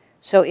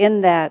 So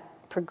in that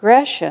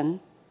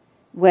progression,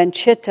 when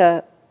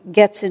chitta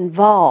gets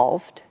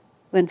involved,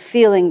 when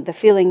the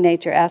feeling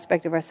nature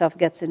aspect of ourself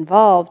gets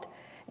involved,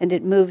 and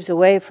it moves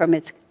away from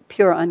its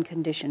pure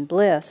unconditioned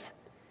bliss,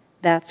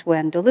 that's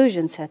when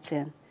delusion sets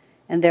in.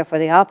 And therefore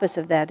the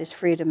opposite of that is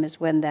freedom, is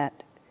when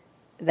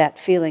that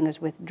feeling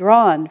is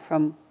withdrawn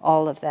from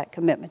all of that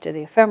commitment to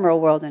the ephemeral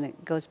world, and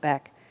it goes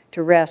back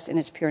to rest in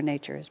its pure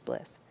nature as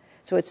bliss.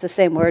 So it's the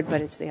same word, but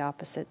it's the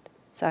opposite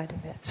side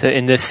of it. So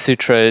in this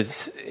sutra,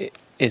 is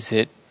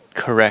it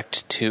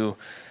correct to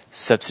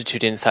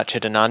substitute in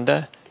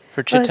Satchitananda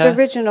for chitta? Well, his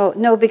original,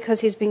 no, because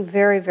he's being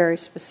very, very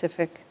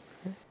specific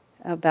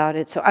about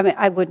it. So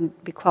I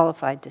wouldn't be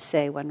qualified to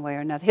say one way or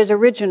another. His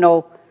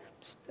original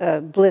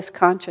bliss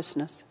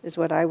consciousness is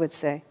what I would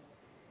say.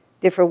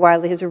 Differ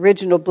widely. His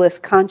original bliss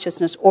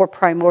consciousness or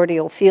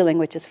primordial feeling,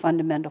 which is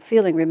fundamental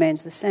feeling,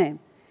 remains the same.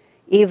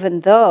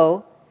 Even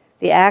though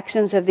the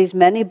actions of these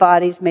many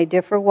bodies may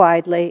differ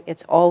widely,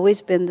 it's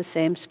always been the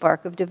same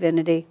spark of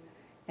divinity,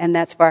 and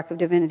that spark of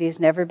divinity has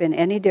never been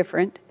any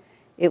different.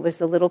 It was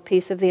the little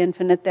piece of the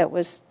infinite that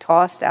was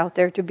tossed out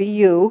there to be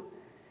you,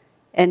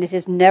 and it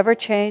has never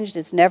changed,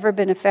 it's never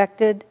been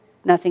affected,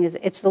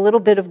 it's the little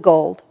bit of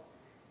gold,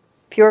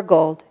 pure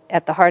gold,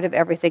 at the heart of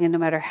everything, and no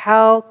matter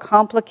how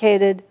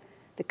complicated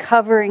the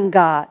covering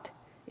got,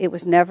 it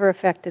was never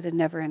affected and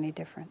never any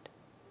different.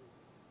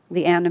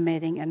 The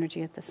animating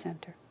energy at the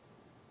center.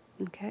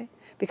 Okay?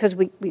 Because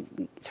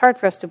it's hard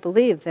for us to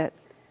believe that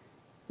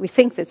we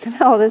think that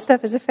somehow all this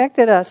stuff has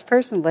affected us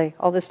personally,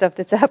 all this stuff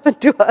that's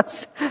happened to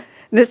us.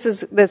 This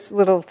is this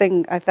little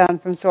thing I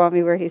found from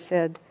Swami where he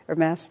said, or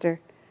Master,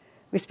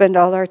 we spend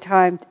all our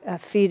time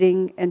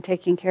feeding and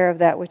taking care of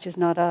that which is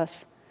not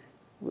us,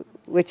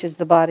 which is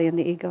the body and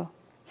the ego.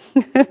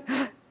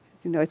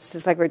 It's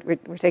just like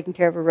we're taking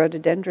care of a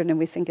rhododendron and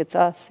we think it's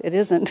us. It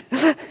isn't.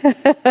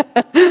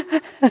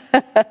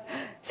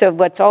 So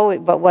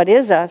what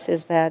is us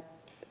is that,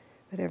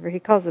 whatever he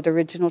calls it,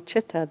 original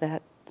chitta,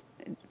 that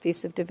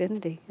piece of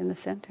divinity in the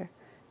center,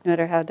 no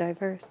matter how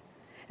diverse.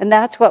 And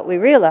that's what we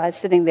realize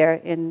sitting there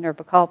in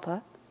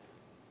Nirvikalpa.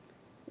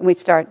 We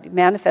start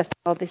manifesting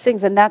all these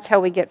things, and that's how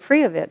we get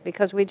free of it,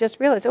 because we just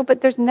realize,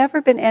 but there's never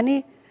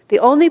been the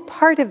only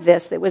part of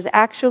this that was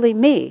actually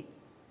me,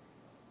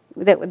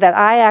 that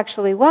I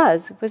actually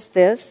was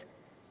this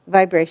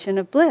vibration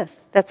of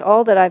bliss. That's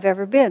all that I've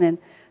ever been. And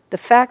the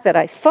fact that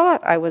I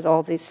thought I was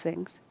all these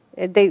things,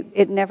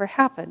 it never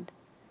happened.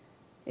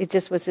 It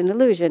just was an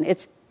illusion.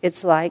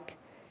 It's like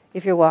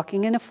if you're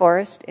walking in a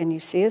forest and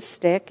you see a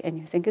stick and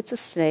you think it's a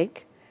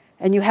snake,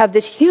 and you have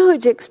this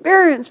huge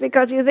experience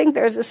because you think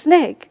there's a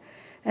snake,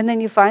 and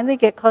then you finally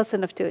get close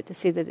enough to it to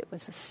see that it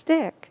was a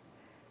stick.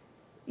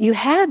 You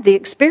had the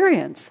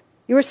experience.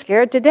 You were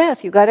scared to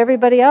death. You got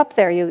everybody up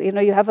there.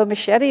 You have a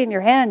machete in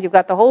your hand. You've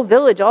got the whole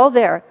village all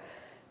there.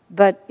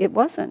 But it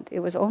wasn't. It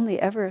was only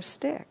ever a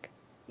stick.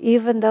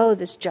 Even though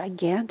this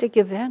gigantic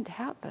event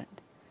happened,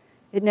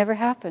 it never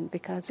happened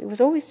because it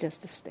was always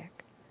just a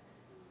stick.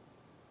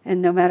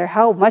 And no matter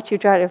how much you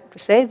try to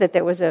say that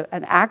there was an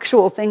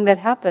actual thing that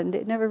happened,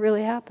 it never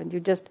really happened. You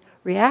just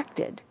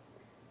reacted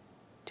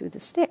to the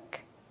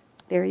stick.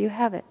 There you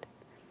have it.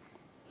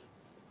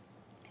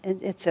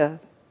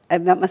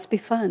 And that must be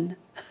fun.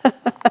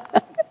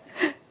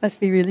 Must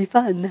be really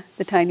fun,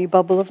 the tiny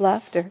bubble of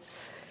laughter.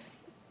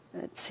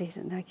 Let's see,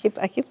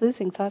 I keep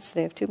losing thoughts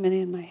today. I have too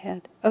many in my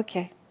head.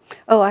 Okay.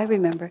 Oh, I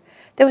remember.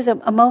 There was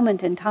a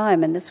moment in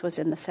time, and this was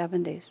in the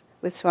 70s,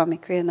 with Swami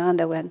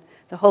Kriyananda, when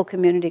the whole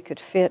community could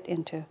fit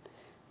into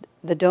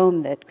the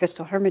dome, that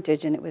Crystal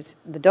Hermitage, and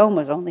the dome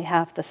was only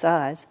half the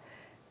size,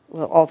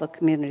 all the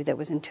community that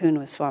was in tune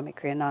with Swami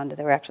Kriyananda.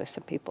 There were actually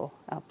some people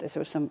out there.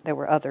 There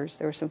were others.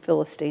 There were some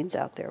Philistines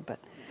out there, but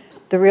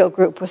the real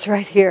group was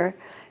right here.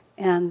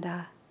 And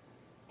I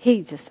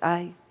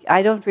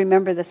don't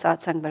remember the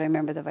satsang, but I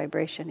remember the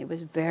vibration. It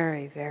was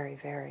very, very,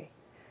 very,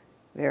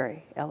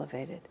 very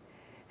elevated.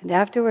 And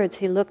afterwards,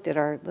 he looked at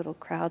our little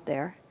crowd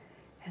there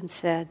and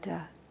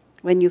said,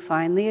 when you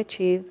finally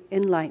achieve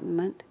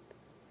enlightenment,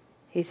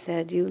 he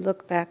said, you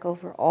look back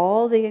over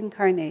all the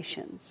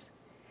incarnations,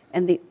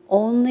 and the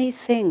only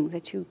thing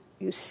that you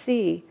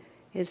see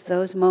is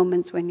those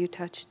moments when you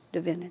touch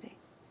divinity.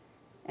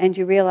 And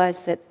you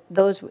realize that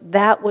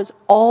that was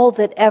all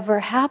that ever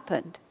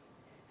happened,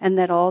 and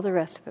that all the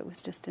rest of it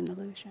was just an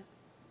illusion.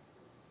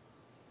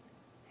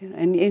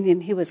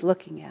 And he was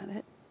looking at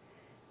it.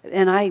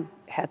 And I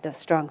had the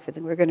strong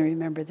feeling, we're going to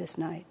remember this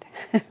night.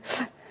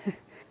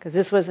 Because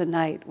this was a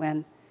night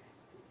when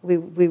we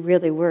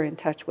really were in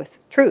touch with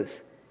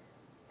truth.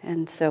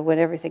 And so when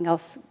everything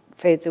else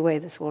fades away,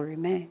 this will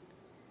remain.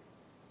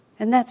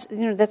 And that's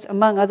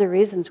among other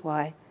reasons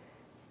why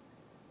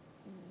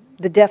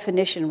the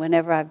definition,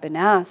 whenever I've been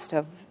asked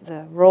of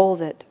the role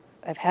that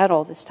I've had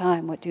all this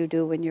time, what do you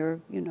do when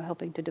you're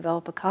helping to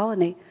develop a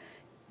colony?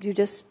 You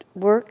just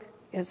work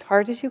as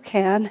hard as you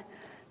can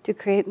to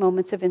create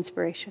moments of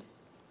inspiration.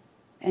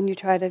 And you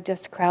try to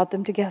just crowd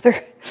them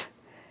together.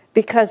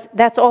 Because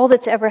that's all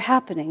that's ever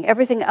happening.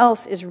 Everything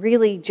else is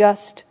really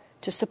just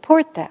to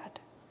support that.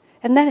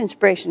 And that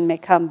inspiration may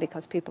come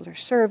because people are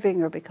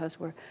serving or because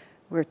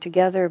we're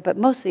together, but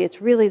mostly it's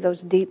really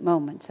those deep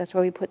moments. That's why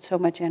we put so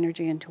much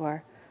energy into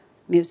our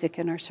music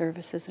and our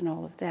services and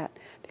all of that.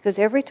 Because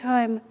every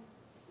time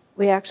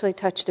we actually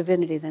touch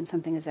divinity, then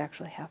something has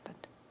actually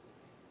happened.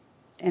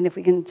 And if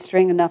we can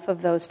string enough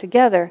of those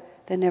together,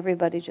 then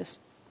everybody just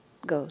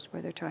goes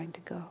where they're trying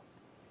to go.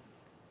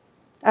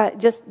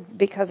 Just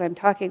because I'm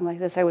talking like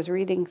this, I was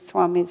reading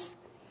Swami's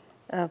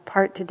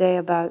part today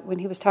about when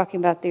he was talking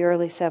about the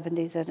early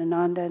 70s at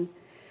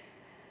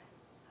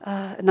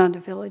Ananda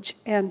Village,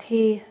 and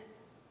he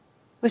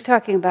was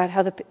talking about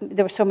how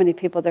there were so many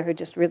people there who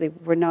just really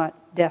were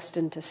not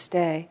destined to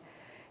stay,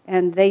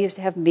 and they used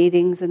to have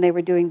meetings and they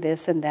were doing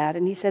this and that,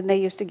 and he said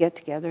they used to get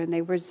together and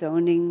they were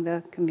zoning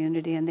the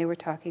community and they were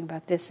talking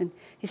about this, and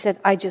he said,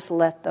 I just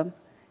let them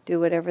do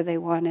whatever they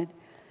wanted.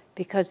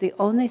 Because the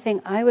only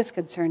thing I was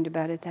concerned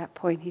about at that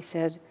point, he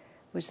said,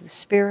 was the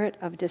spirit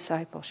of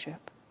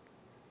discipleship.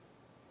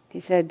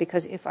 He said,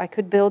 because if he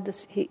could build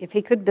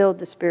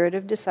the spirit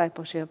of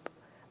discipleship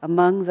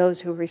among those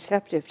who were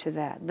receptive to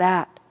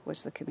that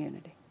was the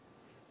community.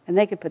 And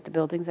they could put the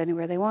buildings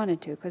anywhere they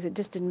wanted to, because it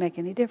just didn't make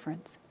any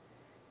difference.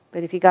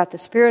 But if he got the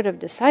spirit of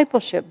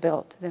discipleship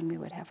built, then we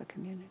would have a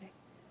community.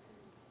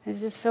 It's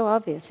just so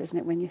obvious, isn't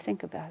it, when you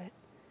think about it?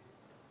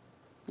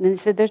 And he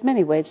said there's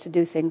many ways to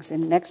do things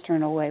in an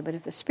external way, but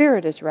if the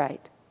spirit is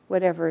right,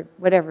 whatever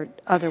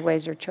other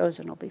ways are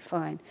chosen will be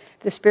fine.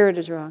 If the spirit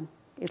is wrong,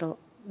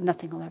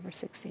 nothing will ever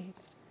succeed.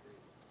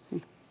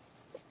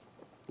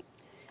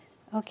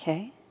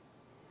 Okay.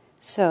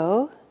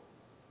 So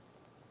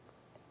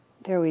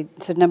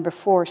number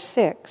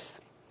 4-6.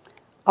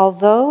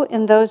 Although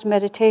in those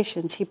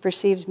meditations he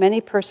perceives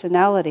many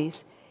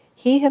personalities,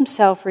 he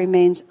himself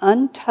remains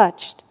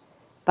untouched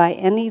by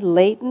any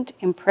latent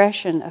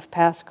impression of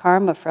past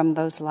karma from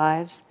those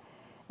lives,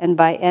 and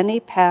by any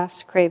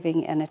past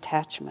craving and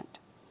attachment.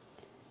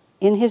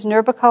 In his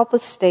nirvikalpa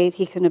state,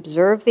 he can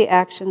observe the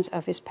actions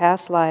of his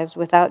past lives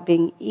without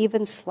being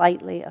even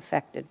slightly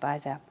affected by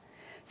them.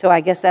 So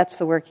I guess that's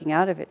the working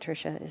out of it,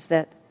 Tricia, is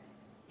that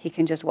he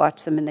can just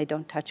watch them and they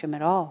don't touch him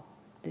at all.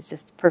 There's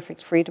just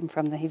perfect freedom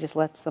from them. He just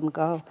lets them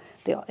go.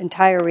 The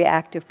entire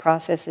reactive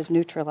process is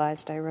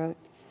neutralized, I wrote.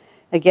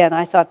 Again,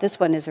 I thought this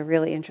one is a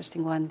really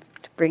interesting one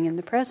to bring in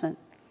the present.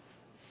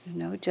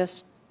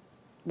 Just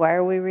why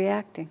are we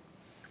reacting?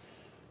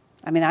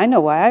 I mean, I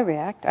know why I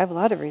react. I have a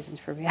lot of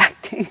reasons for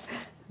reacting.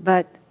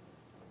 But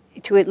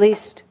to at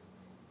least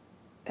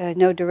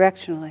know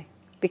directionally.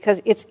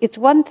 Because it's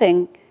one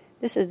thing,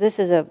 this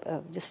is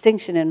a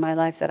distinction in my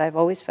life that I've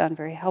always found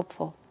very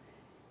helpful.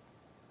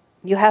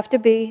 You have to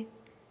be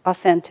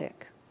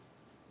authentic.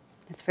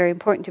 It's very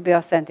important to be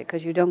authentic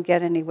because you don't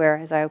get anywhere,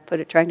 as I put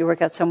it, trying to work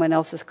out someone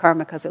else's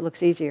karma because it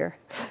looks easier.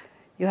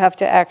 You have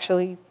to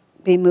actually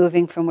be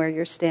moving from where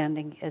you're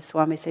standing. As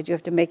Swami said, you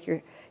have to make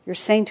your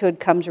sainthood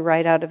comes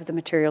right out of the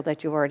material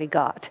that you've already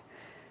got.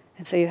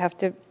 And so you have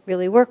to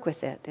really work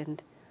with it.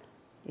 And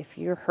if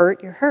you're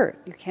hurt, you're hurt.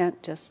 You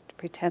can't just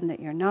pretend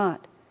that you're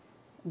not.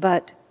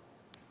 But,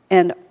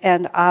 and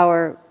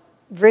our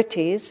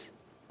vrittis,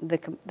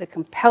 the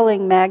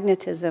compelling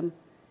magnetism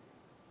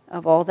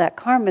of all that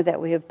karma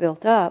that we have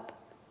built up,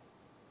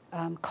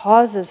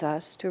 causes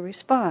us to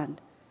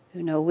respond.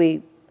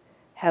 We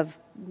have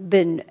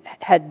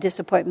had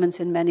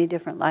disappointments in many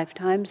different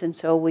lifetimes, and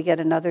so we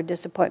get another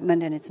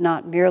disappointment, and it's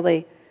not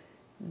merely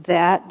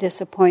that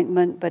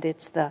disappointment, but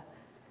it's the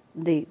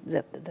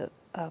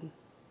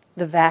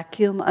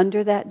vacuum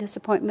under that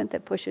disappointment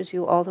that pushes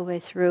you all the way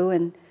through.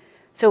 And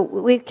so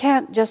we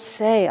can't just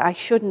say, I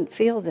shouldn't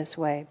feel this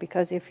way,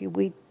 because if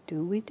we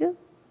do, we do.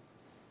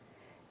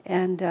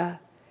 And it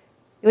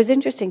was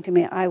interesting to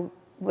me. I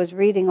was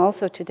reading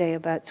also today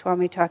about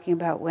Swami talking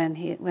about when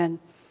he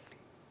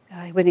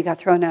got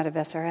thrown out of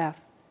SRF,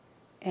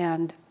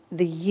 and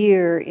the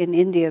year in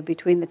India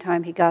between the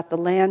time he got the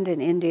land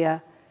in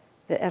India,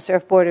 the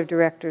SRF board of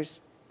directors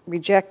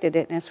rejected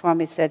it, and as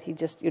Swami said, he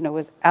just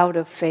was out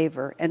of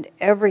favor, and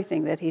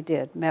everything that he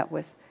did met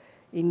with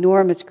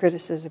enormous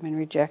criticism and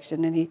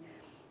rejection. And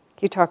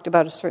he talked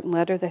about a certain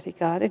letter that he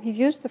got, and he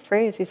used the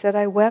phrase, he said,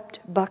 "I wept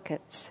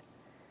buckets,"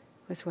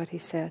 was what he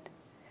said.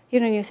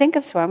 You think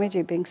of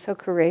Swamiji being so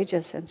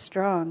courageous and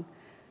strong,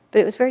 but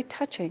it was very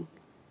touching,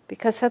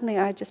 because suddenly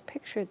I just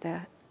pictured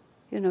that,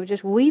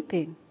 just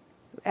weeping,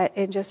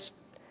 and just,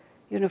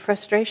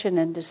 frustration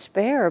and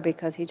despair,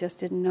 because he just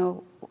didn't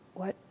know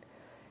what.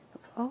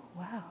 Oh,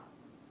 wow.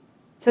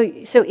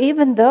 So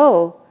even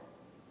though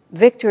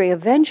victory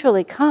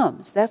eventually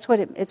comes, that's what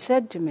it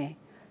said to me.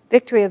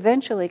 Victory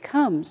eventually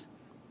comes.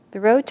 The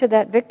road to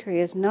that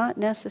victory is not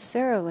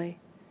necessarily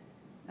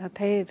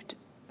paved,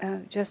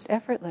 just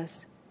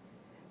effortless.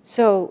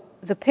 So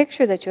the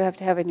picture that you have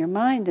to have in your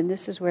mind, and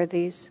this is where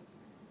these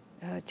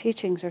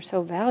teachings are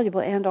so valuable,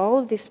 and all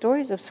of these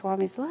stories of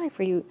Swami's life,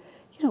 where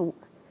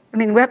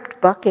wept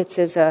buckets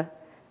is a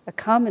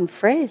common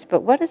phrase,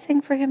 but what a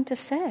thing for him to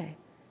say.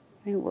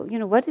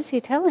 What is he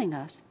telling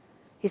us?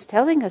 He's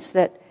telling us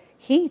that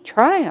he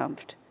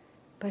triumphed,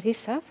 but he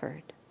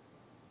suffered.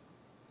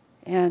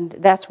 And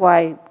that's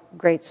why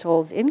great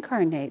souls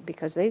incarnate,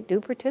 because they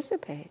do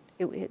participate.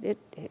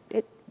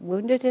 It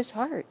wounded his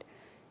heart.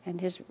 And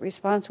his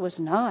response was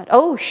not,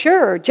 "Oh,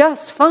 sure,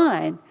 just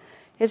fine."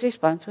 His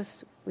response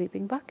was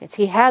weeping buckets.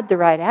 He had the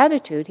right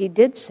attitude. He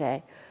did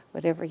say,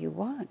 "Whatever you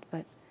want,"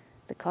 but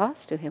the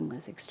cost to him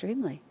was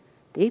extremely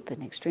deep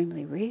and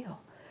extremely real.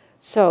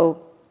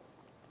 So,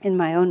 in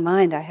my own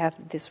mind, I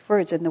have these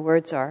words, and the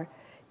words are,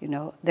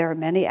 there are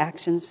many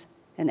actions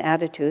and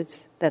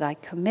attitudes that I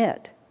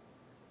commit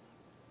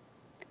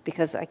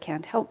because I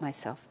can't help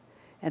myself.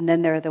 And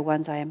then there are the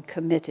ones I am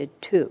committed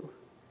to.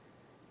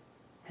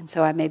 And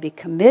so I may be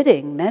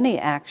committing many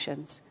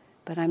actions,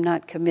 but I'm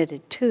not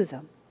committed to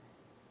them,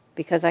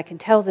 because I can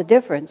tell the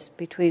difference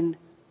between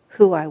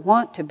who I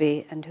want to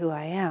be and who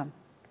I am.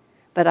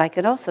 But I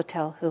can also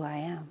tell who I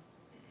am.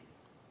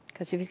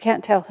 Because if you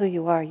can't tell who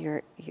you are,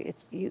 you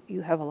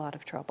have a lot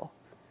of trouble.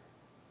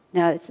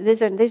 Now,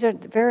 these are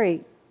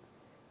very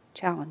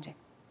challenging,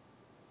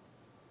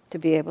 to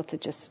be able to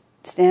just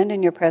stand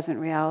in your present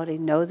reality,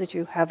 know that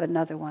you have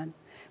another one.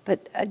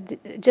 But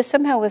just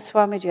somehow with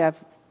Swamiji,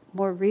 I've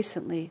more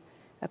recently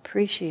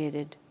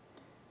appreciated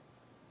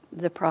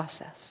the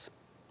process.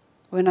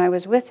 When I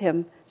was with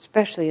him,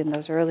 especially in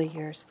those early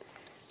years,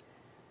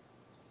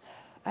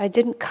 I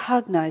didn't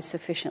cognize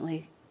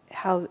sufficiently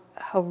how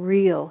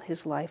real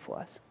his life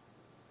was.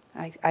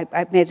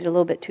 I made it a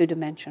little bit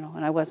two-dimensional,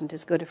 and I wasn't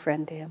as good a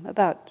friend to him.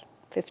 About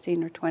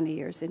 15 or 20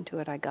 years into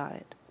it, I got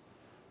it.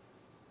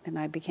 And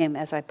I became,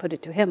 as I put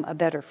it to him, a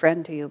better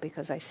friend to you,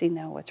 because I see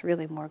now what's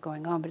really more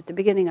going on. But at the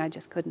beginning, I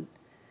just couldn't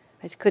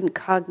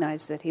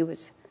cognize that he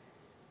was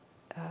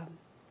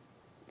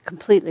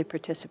completely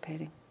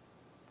participating,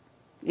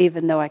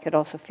 even though I could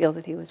also feel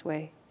that he was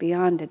way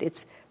beyond it.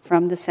 It's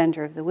from the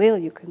center of the wheel,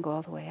 you can go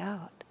all the way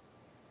out.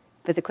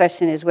 But the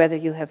question is whether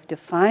you have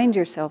defined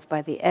yourself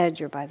by the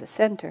edge or by the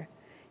center.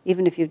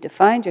 Even if you've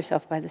defined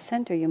yourself by the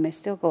center, you may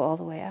still go all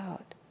the way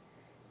out.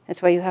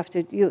 That's why you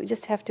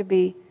just have to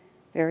be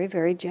very,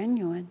 very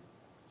genuine,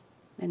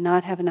 and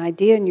not have an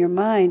idea in your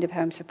mind of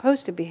how I'm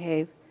supposed to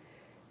behave,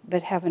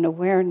 but have an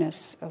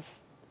awareness of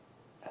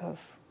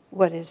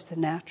what is the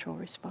natural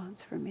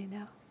response for me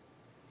now.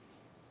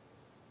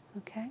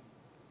 Okay?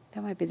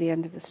 That might be the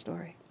end of the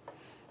story.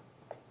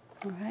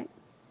 All right?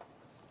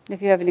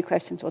 If you have any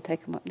questions, we'll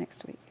take them up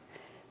next week.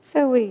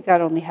 So we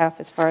got only half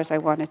as far as I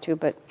wanted to,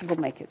 but we'll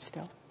make it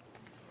still.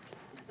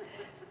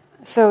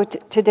 So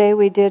today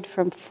we did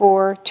from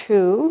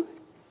 4:2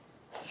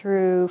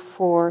 through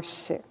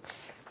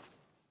 4:6.